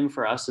be praying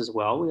for us as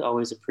well. We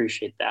always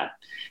appreciate that.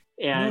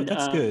 And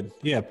that's good.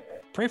 Yeah,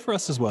 pray for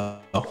us as well.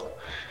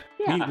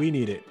 Yeah. We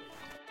need it.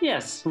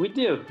 Yes, we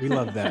do. We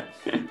love that.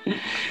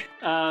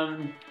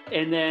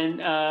 And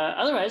then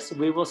otherwise,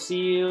 we will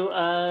see you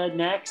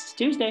next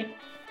Tuesday.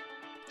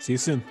 See you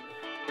soon.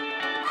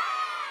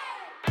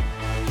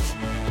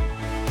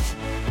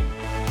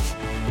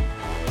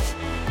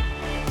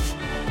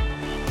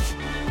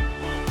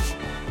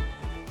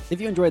 If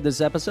you enjoyed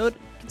this episode,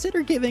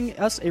 consider giving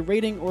us a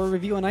rating or a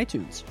review on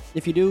iTunes.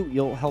 If you do,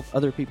 you'll help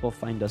other people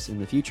find us in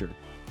the future.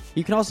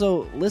 You can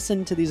also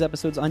listen to these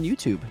episodes on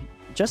YouTube.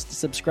 Just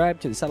subscribe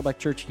to the Saddleback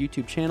Church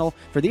YouTube channel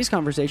for these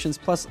conversations,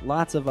 plus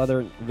lots of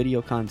other video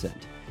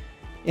content.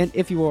 And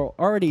if you are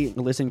already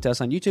listening to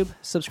us on YouTube,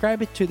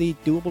 subscribe to the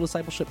Doable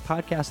Discipleship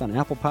podcast on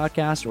Apple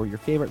Podcasts or your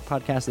favorite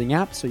podcasting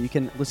app so you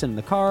can listen in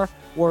the car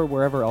or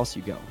wherever else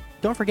you go.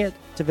 Don't forget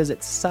to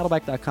visit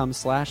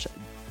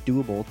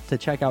saddleback.com/doable to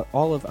check out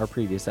all of our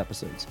previous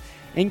episodes.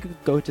 And you can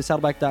go to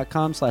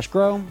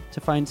saddleback.com/grow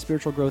to find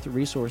spiritual growth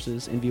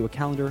resources and view a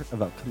calendar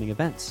of upcoming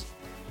events.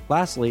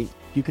 Lastly,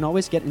 you can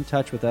always get in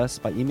touch with us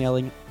by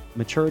emailing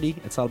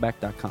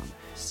maturity@saddleback.com.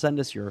 Send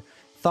us your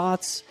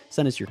thoughts,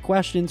 send us your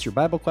questions, your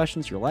Bible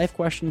questions, your life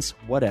questions,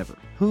 whatever.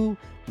 Who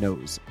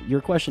knows?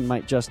 Your question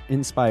might just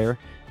inspire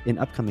an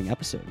upcoming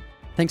episode.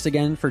 Thanks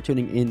again for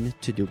tuning in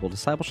to Doable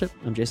Discipleship.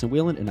 I'm Jason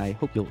Whelan, and I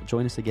hope you'll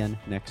join us again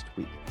next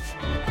week.